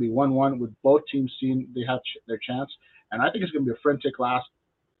think it's going to be 1-1 with both teams seeing they have their chance, and I think it's going to be a frantic last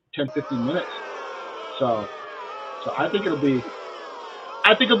 10-15 minutes. So I think it'll be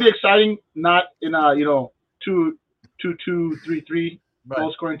exciting, not in a 2-2, 3-3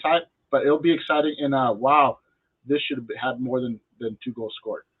 goal scoring type, but it'll be exciting in wow, this should have had more than 2 goals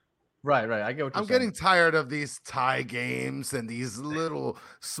scored. Right. I get what you're saying. I'm getting tired of these tie games and these little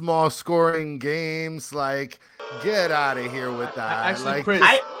small scoring games. Like, get out of here with that. Actually, Chris,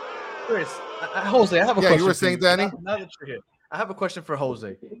 Jose, I have a question. Yeah, you were saying, Danny? Now that you're here, I have a question for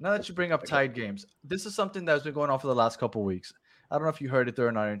Jose. Now that you bring up tied games, this is something that's been going on for the last couple of weeks. I don't know if you heard it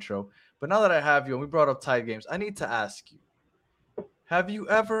during our intro, but now that I have you and we brought up tied games, I need to ask you, have you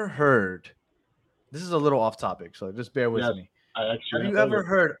ever heard, this is a little off topic, so just bear with me. Have you ever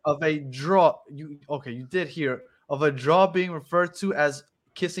heard of a draw? You did hear of a draw being referred to as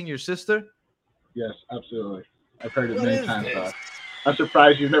kissing your sister? Yes, absolutely. I've heard it many times. I'm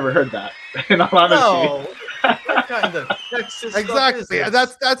surprised you've never heard that. In all honesty. No. What kind of exactly.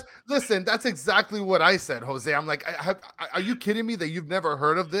 That's exactly what I said, Jose. I'm like, are you kidding me that you've never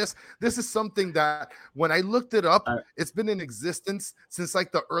heard of this? This is something that when I looked it up, it's been in existence since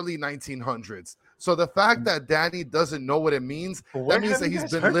like the early 1900s. So the fact that Danny doesn't know what it means, that means that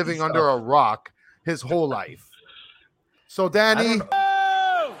he's been living under a rock his whole life. So Danny,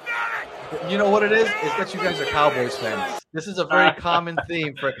 you know what it is? It's that you guys are Cowboys fans. This is a very common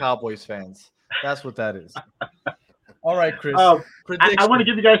theme for Cowboys fans. That's what that is. All right, Chris. I want to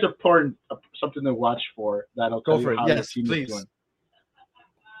give you guys something to watch for. That'll go for it. Yes, please.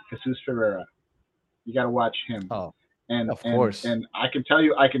 Jesus Ferreira. You got to watch him. Oh, and of course. And I can tell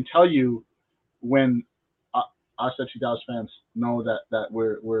you when us FC Dallas fans know that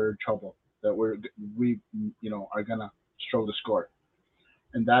we're in trouble, that we are gonna struggle to score,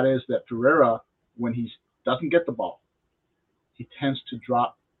 and that is that Ferreira, when he doesn't get the ball, he tends to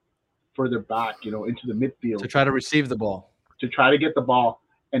drop further back, into the midfield To try to receive the ball. to try to get the ball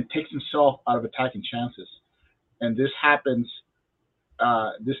and takes himself out of attacking chances. And this happens.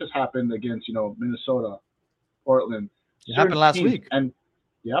 This has happened against Minnesota, Portland. It happened last teams. week. And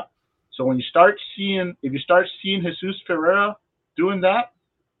yep. So when you start seeing, if you start seeing Jesus Ferreira doing that,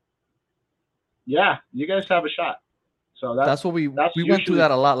 yeah, you guys have a shot. So that's what we went through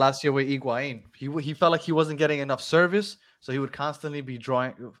that a lot last year with Higuain. He felt like he wasn't getting enough service, so he would constantly be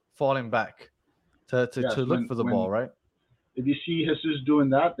falling back to look for the ball, right? If you see Jesus doing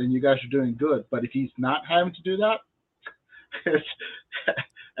that, then you guys are doing good. But if he's not having to do that,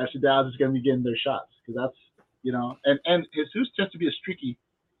 FC Dallas is going to be getting their shots, because that's and Jesus tends to be a streaky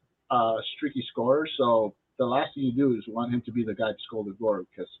scorer. So the last thing you do is want him to be the guy to score the goal,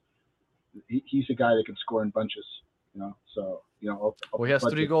 because he's a guy that can score in bunches. So well, he has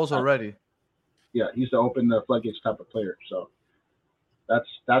 3 goals already. Yeah, he's the open the floodgates type of player. So that's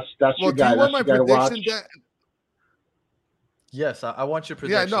your Do guy. you want my prediction? Yes, I want your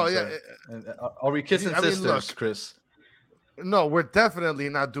prediction. Yeah, no, yeah. Are we kissing sisters, look, Chris? No, we're definitely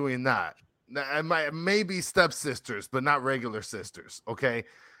not doing that. Maybe stepsisters, but not regular sisters. Okay.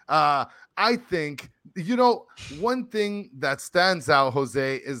 I think, one thing that stands out,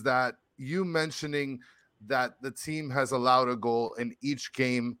 Jose, is that you mentioning that the team has allowed a goal in each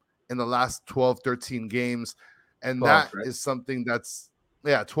game in the last 12, 13 games. And 12, that right? is something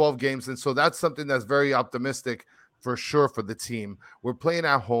 12 games. And so that's something that's very optimistic for sure for the team. We're playing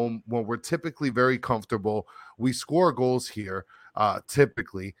at home when we're typically very comfortable. We score goals here,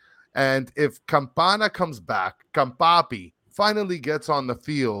 typically. And if Campana comes back, Campapi finally gets on the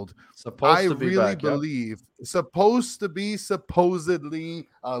field, I really believe, supposedly,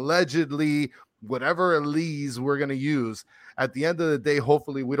 allegedly, whatever Elise we're going to use, at the end of the day,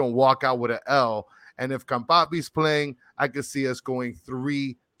 hopefully we don't walk out with an L. And if Campapi's playing, I could see us going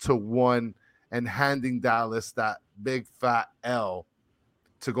 3-1 and handing Dallas that big fat L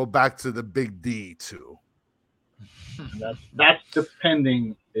to go back to the big D too. That's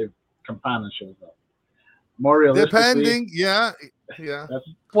depending if Campana shows up. More realistically, yeah.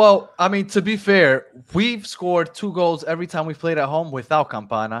 Well, I mean, to be fair, we've scored 2 goals every time we've played at home without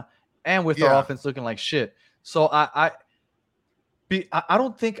Campana and with our offense looking like shit. So I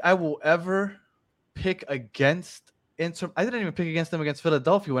don't think I will ever pick against Inter. I didn't even pick against them against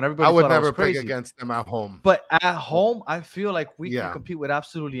Philadelphia when everybody. I would thought never I was crazy. pick against them at home. But at home, I feel like we can compete with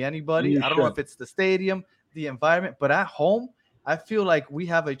absolutely anybody. I don't know if it's the stadium, the environment, but at home, I feel like we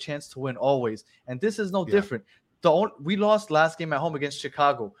have a chance to win always. And this is no different. We lost last game at home against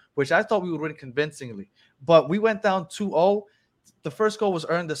Chicago, which I thought we would win convincingly. But we went down 2-0. The first goal was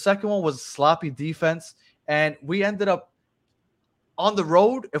earned. The second one was sloppy defense. And we ended up on the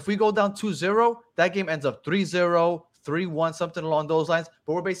road. If we go down 2-0, that game ends up 3-0, 3-1, something along those lines.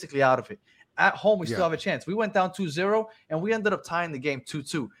 But we're basically out of it. At home, we still have a chance. We went down 2-0, and we ended up tying the game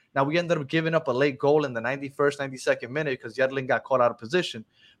 2-2. Now, we ended up giving up a late goal in the 91st, 92nd minute because Yedlin got caught out of position.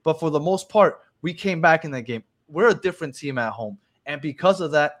 But for the most part, we came back in that game. We're a different team at home. And because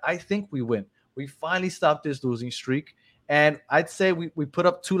of that, I think we win. We finally stopped this losing streak. And I'd say we put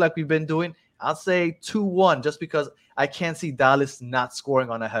up 2 like we've been doing. I'll say 2-1 just because I can't see Dallas not scoring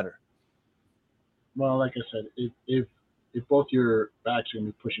on a header. Well, like I said, if both your backs are going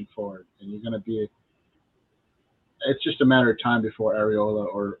to be pushing forward and you're going to be – it's just a matter of time before Areola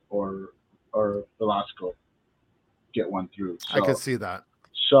or Velasco get one through. So, I could see that.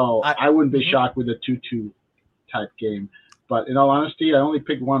 So I wouldn't be shocked with a 2-2 type game. But in all honesty, I only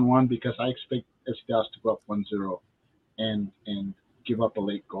picked 1-1 because I expect FC Dallas to go up 1-0 and give up a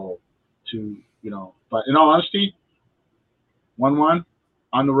late goal to, But in all honesty, 1-1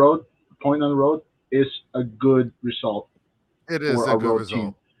 on the road, point on the road is a good result. It is a good result.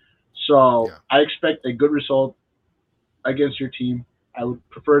 Team. So I expect a good result against your team. I would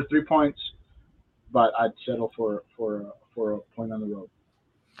prefer 3 points, but I'd settle for a point on the road.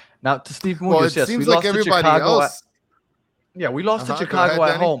 Now to Steve Munoz, well, it seems like everybody else. We lost to Chicago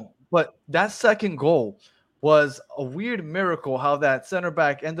at home, but that second goal was a weird miracle. How that center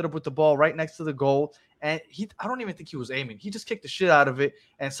back ended up with the ball right next to the goal, and I don't even think he was aiming. He just kicked the shit out of it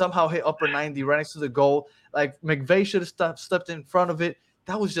and somehow hit upper 90 right next to the goal. Like McVay should have stepped in front of it.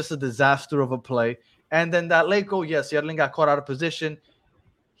 That was just a disaster of a play. And then that late goal, yes, Yedlin got caught out of position.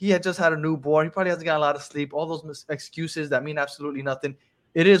 He had just had a newborn. He probably hasn't got a lot of sleep. All those excuses that mean absolutely nothing.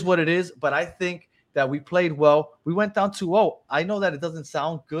 it is what it is. But I think that we played well. We went down 2-0. I know that it doesn't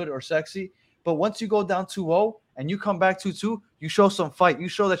sound good or sexy, but once you go down 2-0 and you come back 2-2, you show some fight. You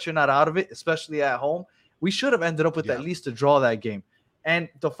show that you're not out of it, especially at home. We should have ended up with at least a draw that game. And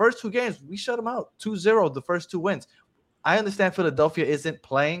the first 2 games, we shut them out 2-0, the first 2 wins. I understand Philadelphia isn't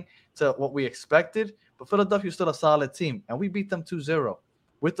playing to what we expected, but Philadelphia is still a solid team, and we beat them 2-0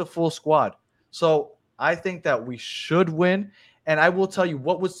 with the full squad. So I think that we should win. And I will tell you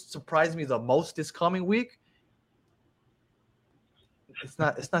what would surprise me the most this coming week. It's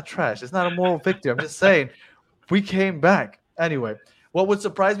not trash. It's not a moral victory. I'm just saying we came back. Anyway, what would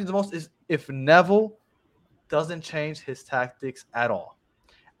surprise me the most is if Neville doesn't change his tactics at all.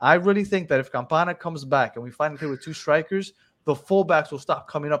 I really think that if Campana comes back and we finally play with 2 strikers, the fullbacks will stop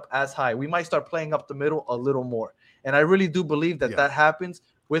coming up as high. We might start playing up the middle a little more. And I really do believe that that happens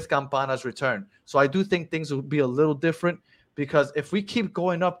with Campana's return. So I do think things will be a little different, because if we keep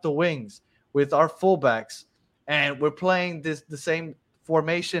going up the wings with our fullbacks and we're playing the same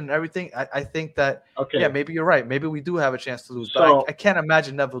formation and everything, I think that, maybe you're right. Maybe we do have a chance to lose. But I can't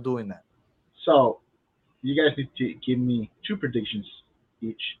imagine Neville doing that. So you guys need to give me 2 predictions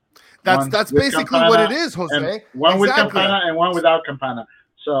each. That's basically Campana, what it is, Jose. One with Campana and one without Campana.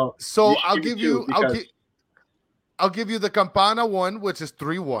 So I'll give you the Campana one, which is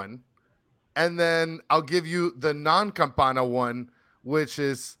 3-1. And then I'll give you the non-Campana one, which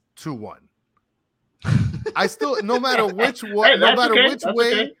is 2-1. I still, no matter which way,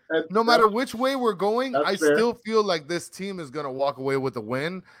 no matter which way we're going, I still feel like this team is gonna walk away with a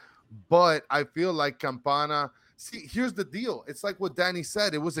win. But I feel like Campana. See, here's the deal. It's like what Danny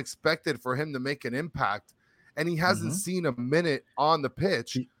said. It was expected for him to make an impact, and he hasn't seen a minute on the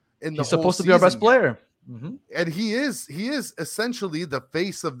pitch. He's supposed to be our best player. And he is essentially the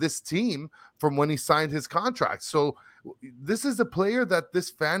face of this team from when he signed his contract. So this is a player that this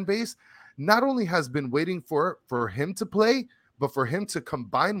fan base not only has been waiting for him to play, but for him to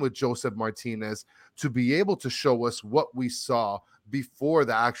combine with Joseph Martinez to be able to show us what we saw before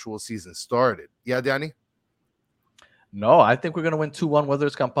the actual season started. Yeah, Danny? No, I think we're going to win 2-1, whether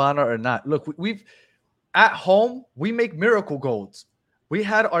it's Campana or not. Look, we've at home, we make miracle goals. We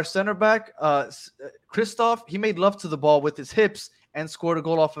had our center back, Christoph. He made love to the ball with his hips and scored a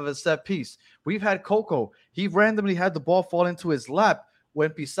goal off of a set piece. We've had Coco. He randomly had the ball fall into his lap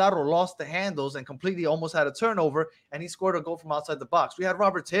when Pizarro lost the handles and completely almost had a turnover, and he scored a goal from outside the box. We had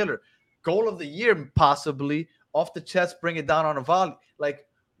Robert Taylor, goal of the year possibly, off the chest, bring it down on a volley. Like,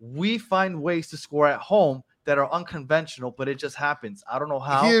 we find ways to score at home that are unconventional, but it just happens. I don't know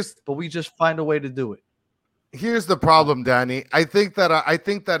how, but we just find a way to do it. Here's the problem, Danny. I think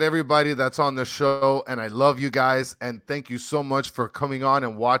that everybody that's on the show, and I love you guys, and thank you so much for coming on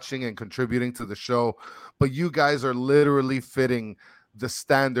and watching and contributing to the show, but you guys are literally fitting the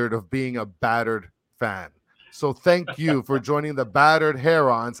standard of being a battered fan. So thank you for joining the Battered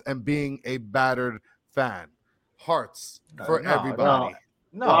Herons and being a battered fan. Hearts for everybody.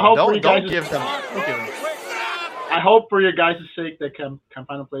 No, don't give them. I hope for your guys' sake that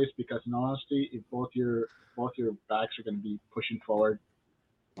Campana plays, because in honesty, if both your backs are going to be pushing forward,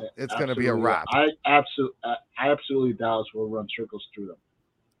 it's going to be a wrap. I absolutely doubt we'll run circles through them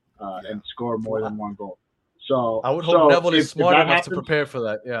and score more than 1 goal. So I would hope Neville is smart enough to prepare for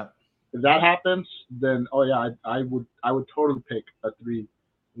that. Yeah. If that happens, then I would totally pick a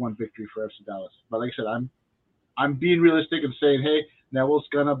 3-1 victory for FC Dallas. But like I said, I'm being realistic and saying, hey, Neville's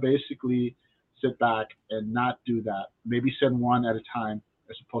gonna basically sit back and not do that. Maybe send one at a time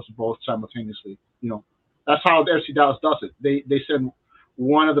as opposed to both simultaneously. You know, that's how the FC Dallas does it. They send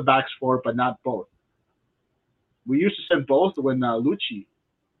one of the backs forward, but not both. We used to send both when Lucci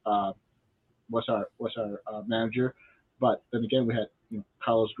was our manager, but then again we had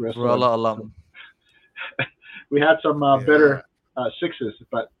Carlos Gressler. We had some better sixes,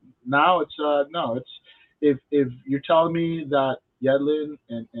 but now it's if you're telling me that Yedlin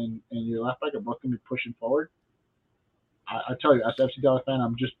and your left back are both going to be pushing forward, I tell you, as an FC Dallas fan,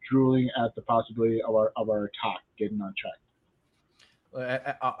 I'm just drooling at the possibility of our attack getting on track.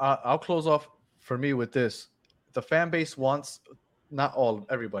 I'll close off for me with this. The fan base wants, not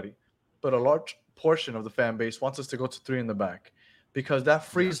everybody, but a large portion of the fan base wants us to go to 3 in the back, because that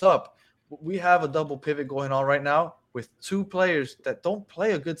frees up. We have a double pivot going on right now with 2 players that don't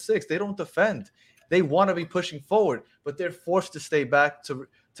play a good 6. They don't defend. They want to be pushing forward, but they're forced to stay back to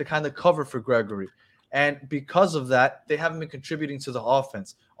kind of cover for Gregory. And because of that, they haven't been contributing to the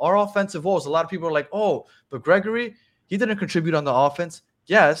offense. Our offensive woes, a lot of people are like, oh, but Gregory, he didn't contribute on the offense.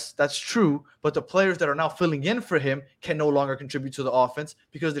 Yes, that's true, but the players that are now filling in for him can no longer contribute to the offense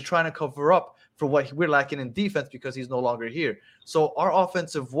because they're trying to cover up for what we're lacking in defense because he's no longer here. So our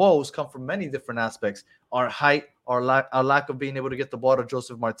offensive woes come from many different aspects: our height, our lack of being able to get the ball to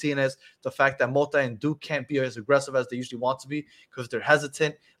Joseph Martinez, the fact that Mota and Duke can't be as aggressive as they usually want to be because they're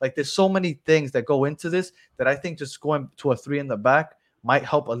hesitant. Like, there's so many things that go into this that I think just going to a 3 in the back might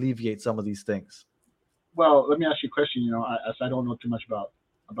help alleviate some of these things. Well, let me ask you a question. As I don't know too much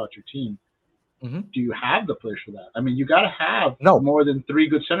about your team, do you have the players for that? I mean, you got to have more than 3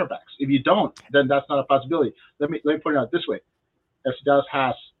 good center backs. If you don't, then that's not a possibility. Let me put it out this way: FC Dallas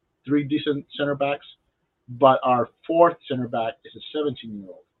has 3 decent center backs, but our 4th center back is a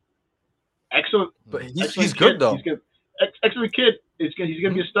 17-year-old. Excellent, but he's good kid, though. He's good. Excellent kid. He's going to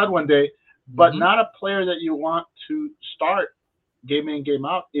be a stud one day, but not a player that you want to start game in, game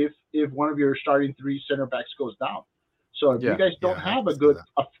out if one of your starting 3 center backs goes down. So if you guys don't have a good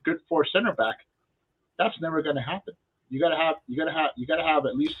 4 center back, that's never going to happen. You got to have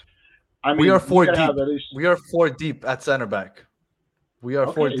at least. I mean, we are 4 deep. We are 4 deep at center back. We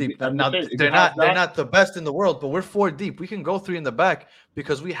are 4 deep. Now they're not the best in the world, but we're 4 deep. We can go 3 in the back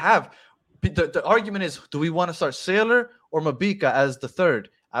because we have. The argument is: do we want to start Sailor or Mabika as the 3rd?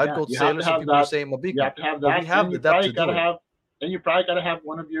 I would go Sailor. Some people are saying Mabika. You have to have that. We have the depth to do it. And you probably got to have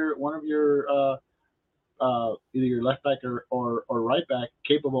one of your either your left back or right back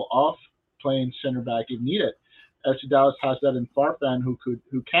capable of playing center back if needed. FC Dallas has that in Farfan who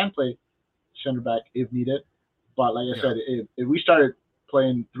can play center back if needed. But like I said, if we started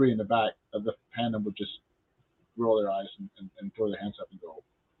playing 3 in the back, the fandom would just roll their eyes and throw their hands up and go,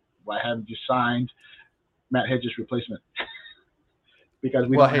 "Why haven't you signed Matt Hedges' replacement?" Because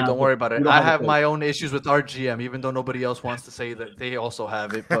don't worry about it. I have my own issues with our GM, even though nobody else wants to say that they also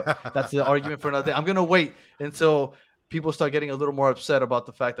have it. But that's the argument for another day. I'm gonna wait until people start getting a little more upset about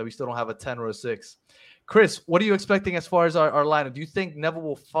the fact that we still don't have a 10 or a 6. Chris, what are you expecting as far as our lineup? Do you think Neville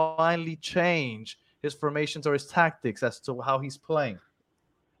will finally change his formations or his tactics as to how he's playing?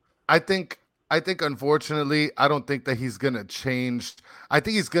 I think unfortunately, I don't think that he's gonna change. I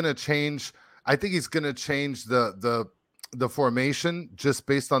think he's gonna change the formation just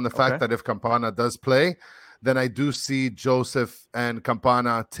based on the fact that if Campana does play, then I do see Joseph and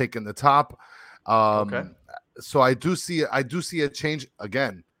Campana taking the top. So I do see a change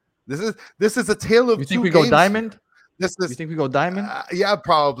again. This is a tale of 2 games. You think we go diamond? You think we go diamond? Yeah,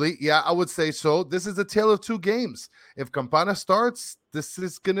 probably. Yeah, I would say so. This is a tale of 2 games. If Campana starts, this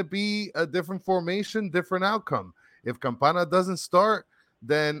is going to be a different formation, different outcome. If Campana doesn't start,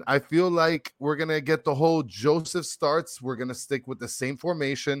 then I feel like we're going to get the whole Joseph starts. We're going to stick with the same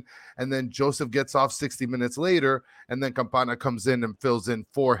formation, and then Joseph gets off 60 minutes later, and then Campana comes in and fills in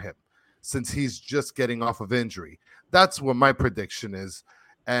for him since he's just getting off of injury. That's what my prediction is.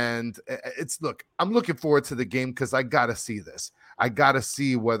 And look, I'm looking forward to the game because I got to see this. I got to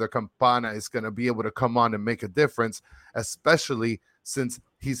see whether Campana is going to be able to come on and make a difference, especially since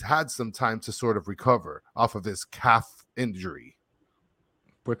he's had some time to sort of recover off of his calf injury.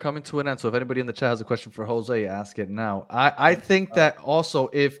 We're coming to an end. So if anybody in the chat has a question for Jose, ask it now. I think that also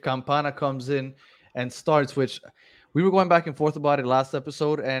if Campana comes in and starts, which we were going back and forth about it last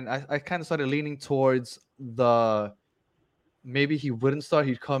episode, and I kind of started leaning towards maybe he wouldn't start.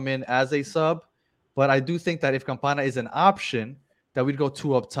 He'd come in as a sub. But I do think that if Campana is an option, that we'd go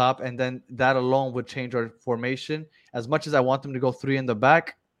 2 up top, and then that alone would change our formation. As much as I want them to go 3 in the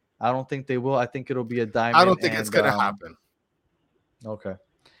back, I don't think they will. I think it'll be a diamond. I don't think it's going to happen. Okay.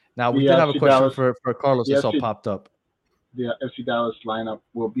 Now, we did have a question for Carlos that all popped up. The FC Dallas lineup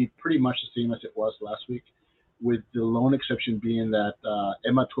will be pretty much the same as it was last week, with the lone exception being that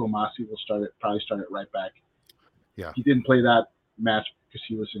Emma Tuamasi will probably start at right back. Yeah. He didn't play that match because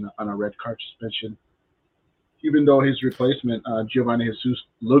he was on a red card suspension. Even though his replacement, Giovanni Jesus,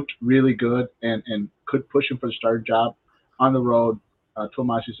 looked really good and could push him for the starter job on the road,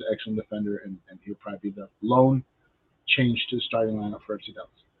 Tuamasi is an excellent defender, and he'll probably be the lone change to the starting lineup for FC Dallas.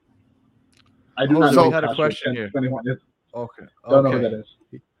 I do not know. We had a question here. Okay. Don't know who that is.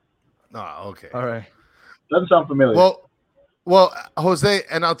 Okay. All right. Doesn't sound familiar. Well, Jose,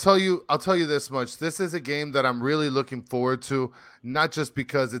 and I'll tell you this much. This is a game that I'm really looking forward to, not just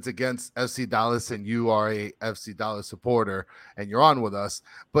because it's against FC Dallas and you are a FC Dallas supporter and you're on with us,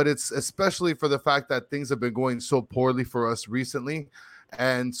 but it's especially for the fact that things have been going so poorly for us recently.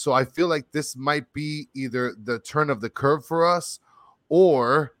 And so I feel like this might be either the turn of the curve for us,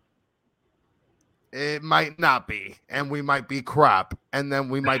 or it might not be, and we might be crap, and then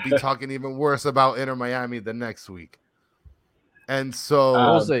we might be talking even worse about Inter Miami the next week. And so,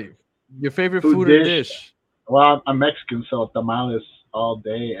 Jose, your favorite food or dish? Well, I'm Mexican, so tamales all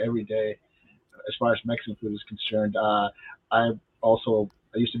day, every day. As far as Mexican food is concerned, I also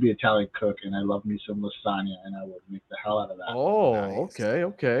I used to be an Italian cook, and I love me some lasagna, and I would make the hell out of that. Oh, Nice.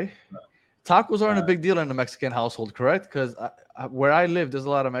 okay. Tacos aren't a big deal in the Mexican household, correct? Because where I live, there's a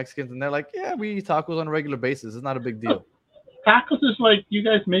lot of Mexicans, and they're like, yeah, we eat tacos on a regular basis. It's not a big deal. Tacos is like you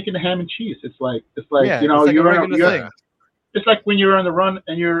guys making a ham and cheese. It's like Yeah, it's like a regular thing. It's like when you're on the run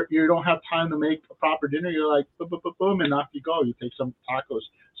and you don't have time to make a proper dinner. You're like boom, boom, boom, boom, and off you go. You take some tacos.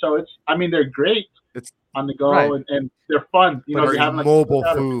 So they're great. It's on the go right. and they're fun. You know, it's if you're having mobile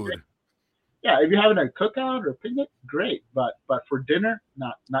food. Yeah, if you're having a cookout or a picnic, great. But for dinner,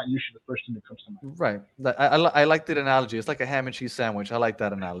 not usually the first thing that comes to mind. Right. I like that analogy. It's like a ham and cheese sandwich. I like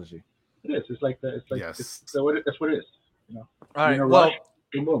that analogy. It is. It's like that. It's like yes. That's what it is. You know. All right. Well, rush,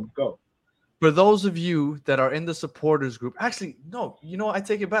 boom, go. For those of you that are in the supporters group, actually, no, I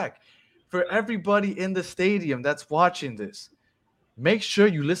take it back. For everybody in the stadium that's watching this, make sure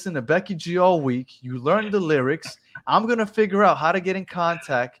you listen to Becky G all week. You learn the lyrics. I'm going to figure out how to get in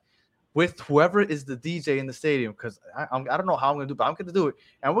contact with whoever is the DJ in the stadium because I don't know how I'm going to do it, but I'm going to do it.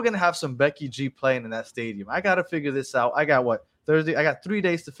 And we're going to have some Becky G playing in that stadium. I got to figure this out. I got Thursday? I got 3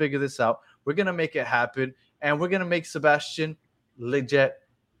 days to figure this out. We're going to make it happen. And we're going to make Sebastian legit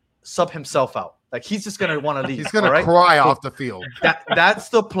sub himself out. Like he's just gonna want to leave. He's gonna cry off the field. That's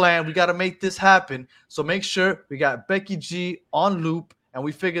the plan. We got to make this happen. So make sure we got Becky G on loop, and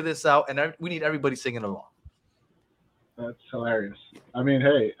we figure this out. And we need everybody singing along. That's hilarious.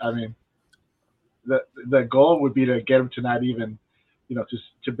 The goal would be to get him to not even,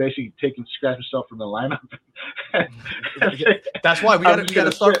 to basically take and scratch himself from the lineup. That's why we got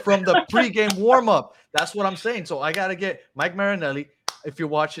to start from the pregame warm up. That's what I'm saying. So I got to get Mike Marinelli. If you're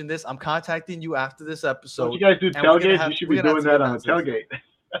watching this, I'm contacting you after this episode. Don't you guys do tailgates? You should be doing that on a tailgate.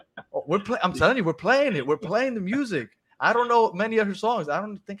 I'm telling you, we're playing it. We're playing the music. I don't know many of her songs. I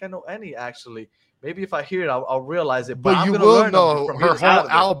don't think I know any, actually. Maybe if I hear it, I'll realize it. But you will know her whole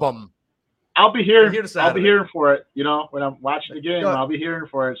album. I'll be hearing for it. When I'm watching the game, I'll be hearing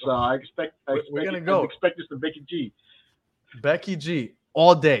for it. So I expect this to Becky G. Becky G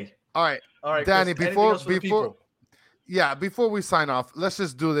all day. All right, Danny. Before we sign off, let's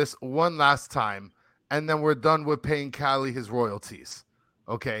just do this one last time, and then we're done with paying Callie his royalties.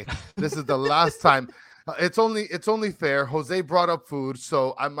 Okay, this is the last time. It's only fair. Jose brought up food,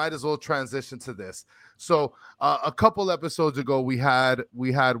 so I might as well transition to this. So a couple episodes ago, we had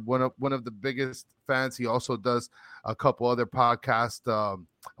one of the biggest fans. He also does a couple other podcasts,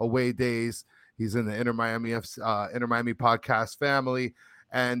 Away Days. He's in the Inter Miami podcast family.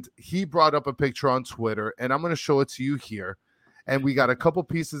 And he brought up a picture on Twitter, and I'm going to show it to you here. And we got a couple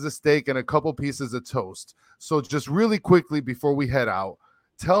pieces of steak and a couple pieces of toast. So just really quickly before we head out,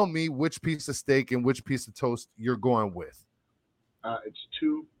 tell me which piece of steak and which piece of toast you're going with. It's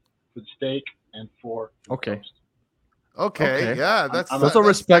 2 for the steak and 4 for the toast. Okay. Yeah, those are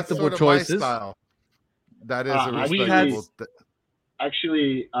respectable choices. That is a respectable.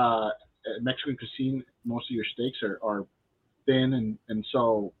 Actually, Mexican cuisine, most of your steaks are thin, and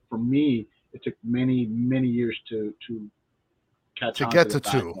so for me, it took many years to catch on to get to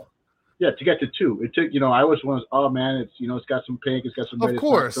 2. Yeah, to get to 2. It took, I was one of, oh man, it's got some pink, it's got some red, of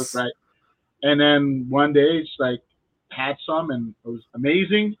course, right? And then one day, it's like had some, and it was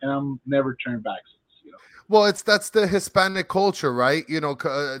amazing, and I'm never turned back since. Well, that's the Hispanic culture, right?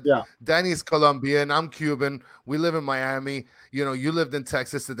 Yeah. Danny's Colombian, I'm Cuban. We live in Miami. You lived in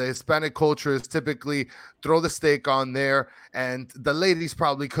Texas. The Hispanic culture is typically throw the steak on there, and the lady's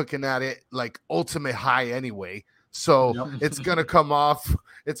probably cooking at it like ultimate high anyway. So it's gonna come off.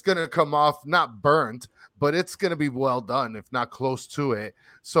 It's gonna come off not burnt, but it's gonna be well done, if not close to it.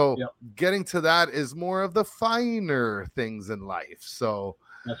 So getting to that is more of the finer things in life. So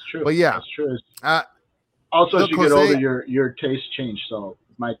that's true. But yeah, that's true. Also, as you get older, your tastes change. So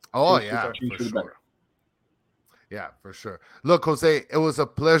my for sure. Yeah, for sure. Look, Jose, it was a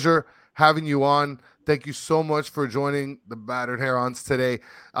pleasure having you on. Thank you so much for joining the Battered Herons today.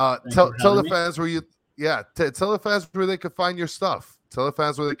 Tell the fans tell the fans where they can find your stuff. Tell the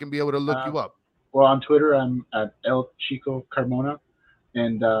fans where they can be able to look you up. Well, on Twitter, I'm at El Chico Carmona,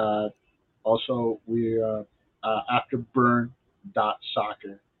 and also we're Afterburn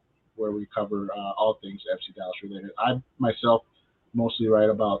Soccer, where we cover all things FC Dallas related. I myself mostly write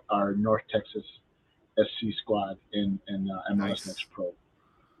about our North Texas SC squad in MLS Next Pro.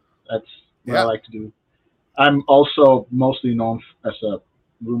 That's what I like to do. I'm also mostly known as a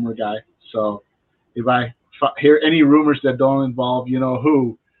rumor guy. So if I hear any rumors that don't involve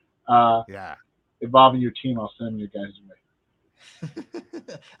who, involving your team, I'll send you guys away.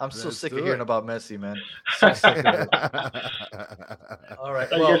 I'm so sick of hearing about Messi, man. So sick of it. All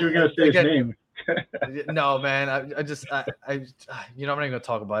right. I guess we're gonna say his name. No, man. I just, I'm not even gonna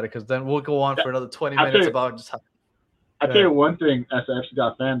talk about it because then we'll go on for another 20 minutes about just how. I tell you one thing as an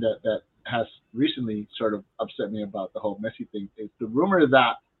FC fan that has recently sort of upset me about the whole Messi thing is the rumor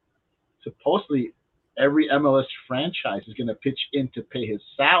that supposedly every MLS franchise is going to pitch in to pay his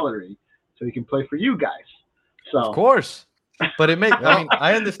salary so he can play for you guys. So of course, but it makes. I mean,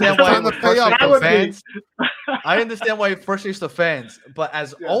 I understand why it frustrates the fans. I understand why it frustrates the fans, but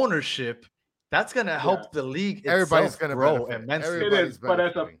as ownership, that's going to help the league Everybody's itself going to grow benefit. immensely. It is, but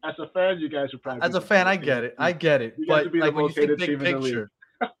as a fan, you guys are probably as a fan, I get it. But like when you think big picture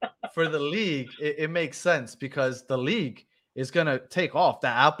for the league, it makes sense because the league is gonna take off. The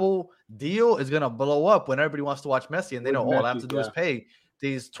Apple deal is gonna blow up when everybody wants to watch Messi, and they know all I have to do is pay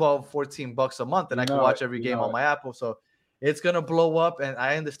these $12-14 a month, and I can watch every game on my Apple. So it's gonna blow up, and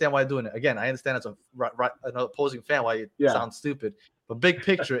I understand why they're doing it. Again, I understand as an opposing fan why it sounds stupid, but big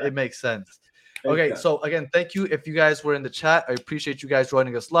picture, it makes sense. Okay, so again, thank you if you guys were in the chat. I appreciate you guys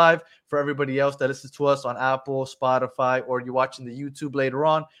joining us live. For everybody else that listens to us on Apple, Spotify, or you're watching the YouTube later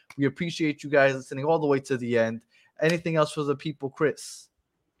on, we appreciate you guys listening all the way to the end. Anything else for the people, Chris?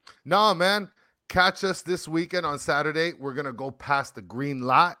 No, man. Catch us this weekend on Saturday. We're going to go past the Green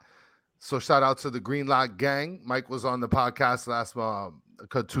Lot. So shout out to the Green Lot gang. Mike was on the podcast last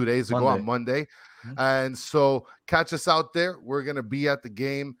 2 days ago on Monday. And so catch us out there. We're going to be at the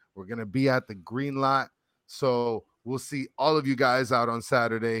game. We're going to be at the Green Lot. So we'll see all of you guys out on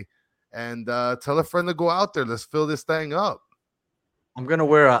Saturday. And tell a friend to go out there. Let's fill this thing up. I'm going to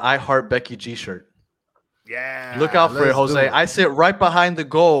wear an I Heart Becky G shirt. Yeah. Look out for it, Jose. I sit right behind the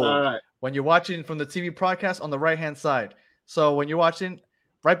goal when you're watching from the TV broadcast on the right-hand side. So when you're watching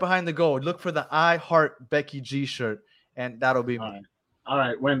right behind the goal, look for the I Heart Becky G shirt, and that'll be me. All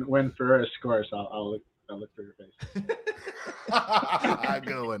right. When Ferreira scores, I'll look for your face.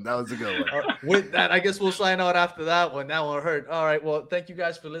 Good one. That was a good one. With that, I guess we'll sign out after that one. That one hurt. All right. Well, thank you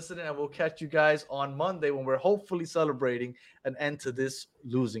guys for listening, and we'll catch you guys on Monday when we're hopefully celebrating an end to this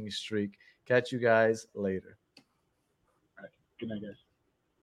losing streak. Catch you guys later. All right. Good night, guys.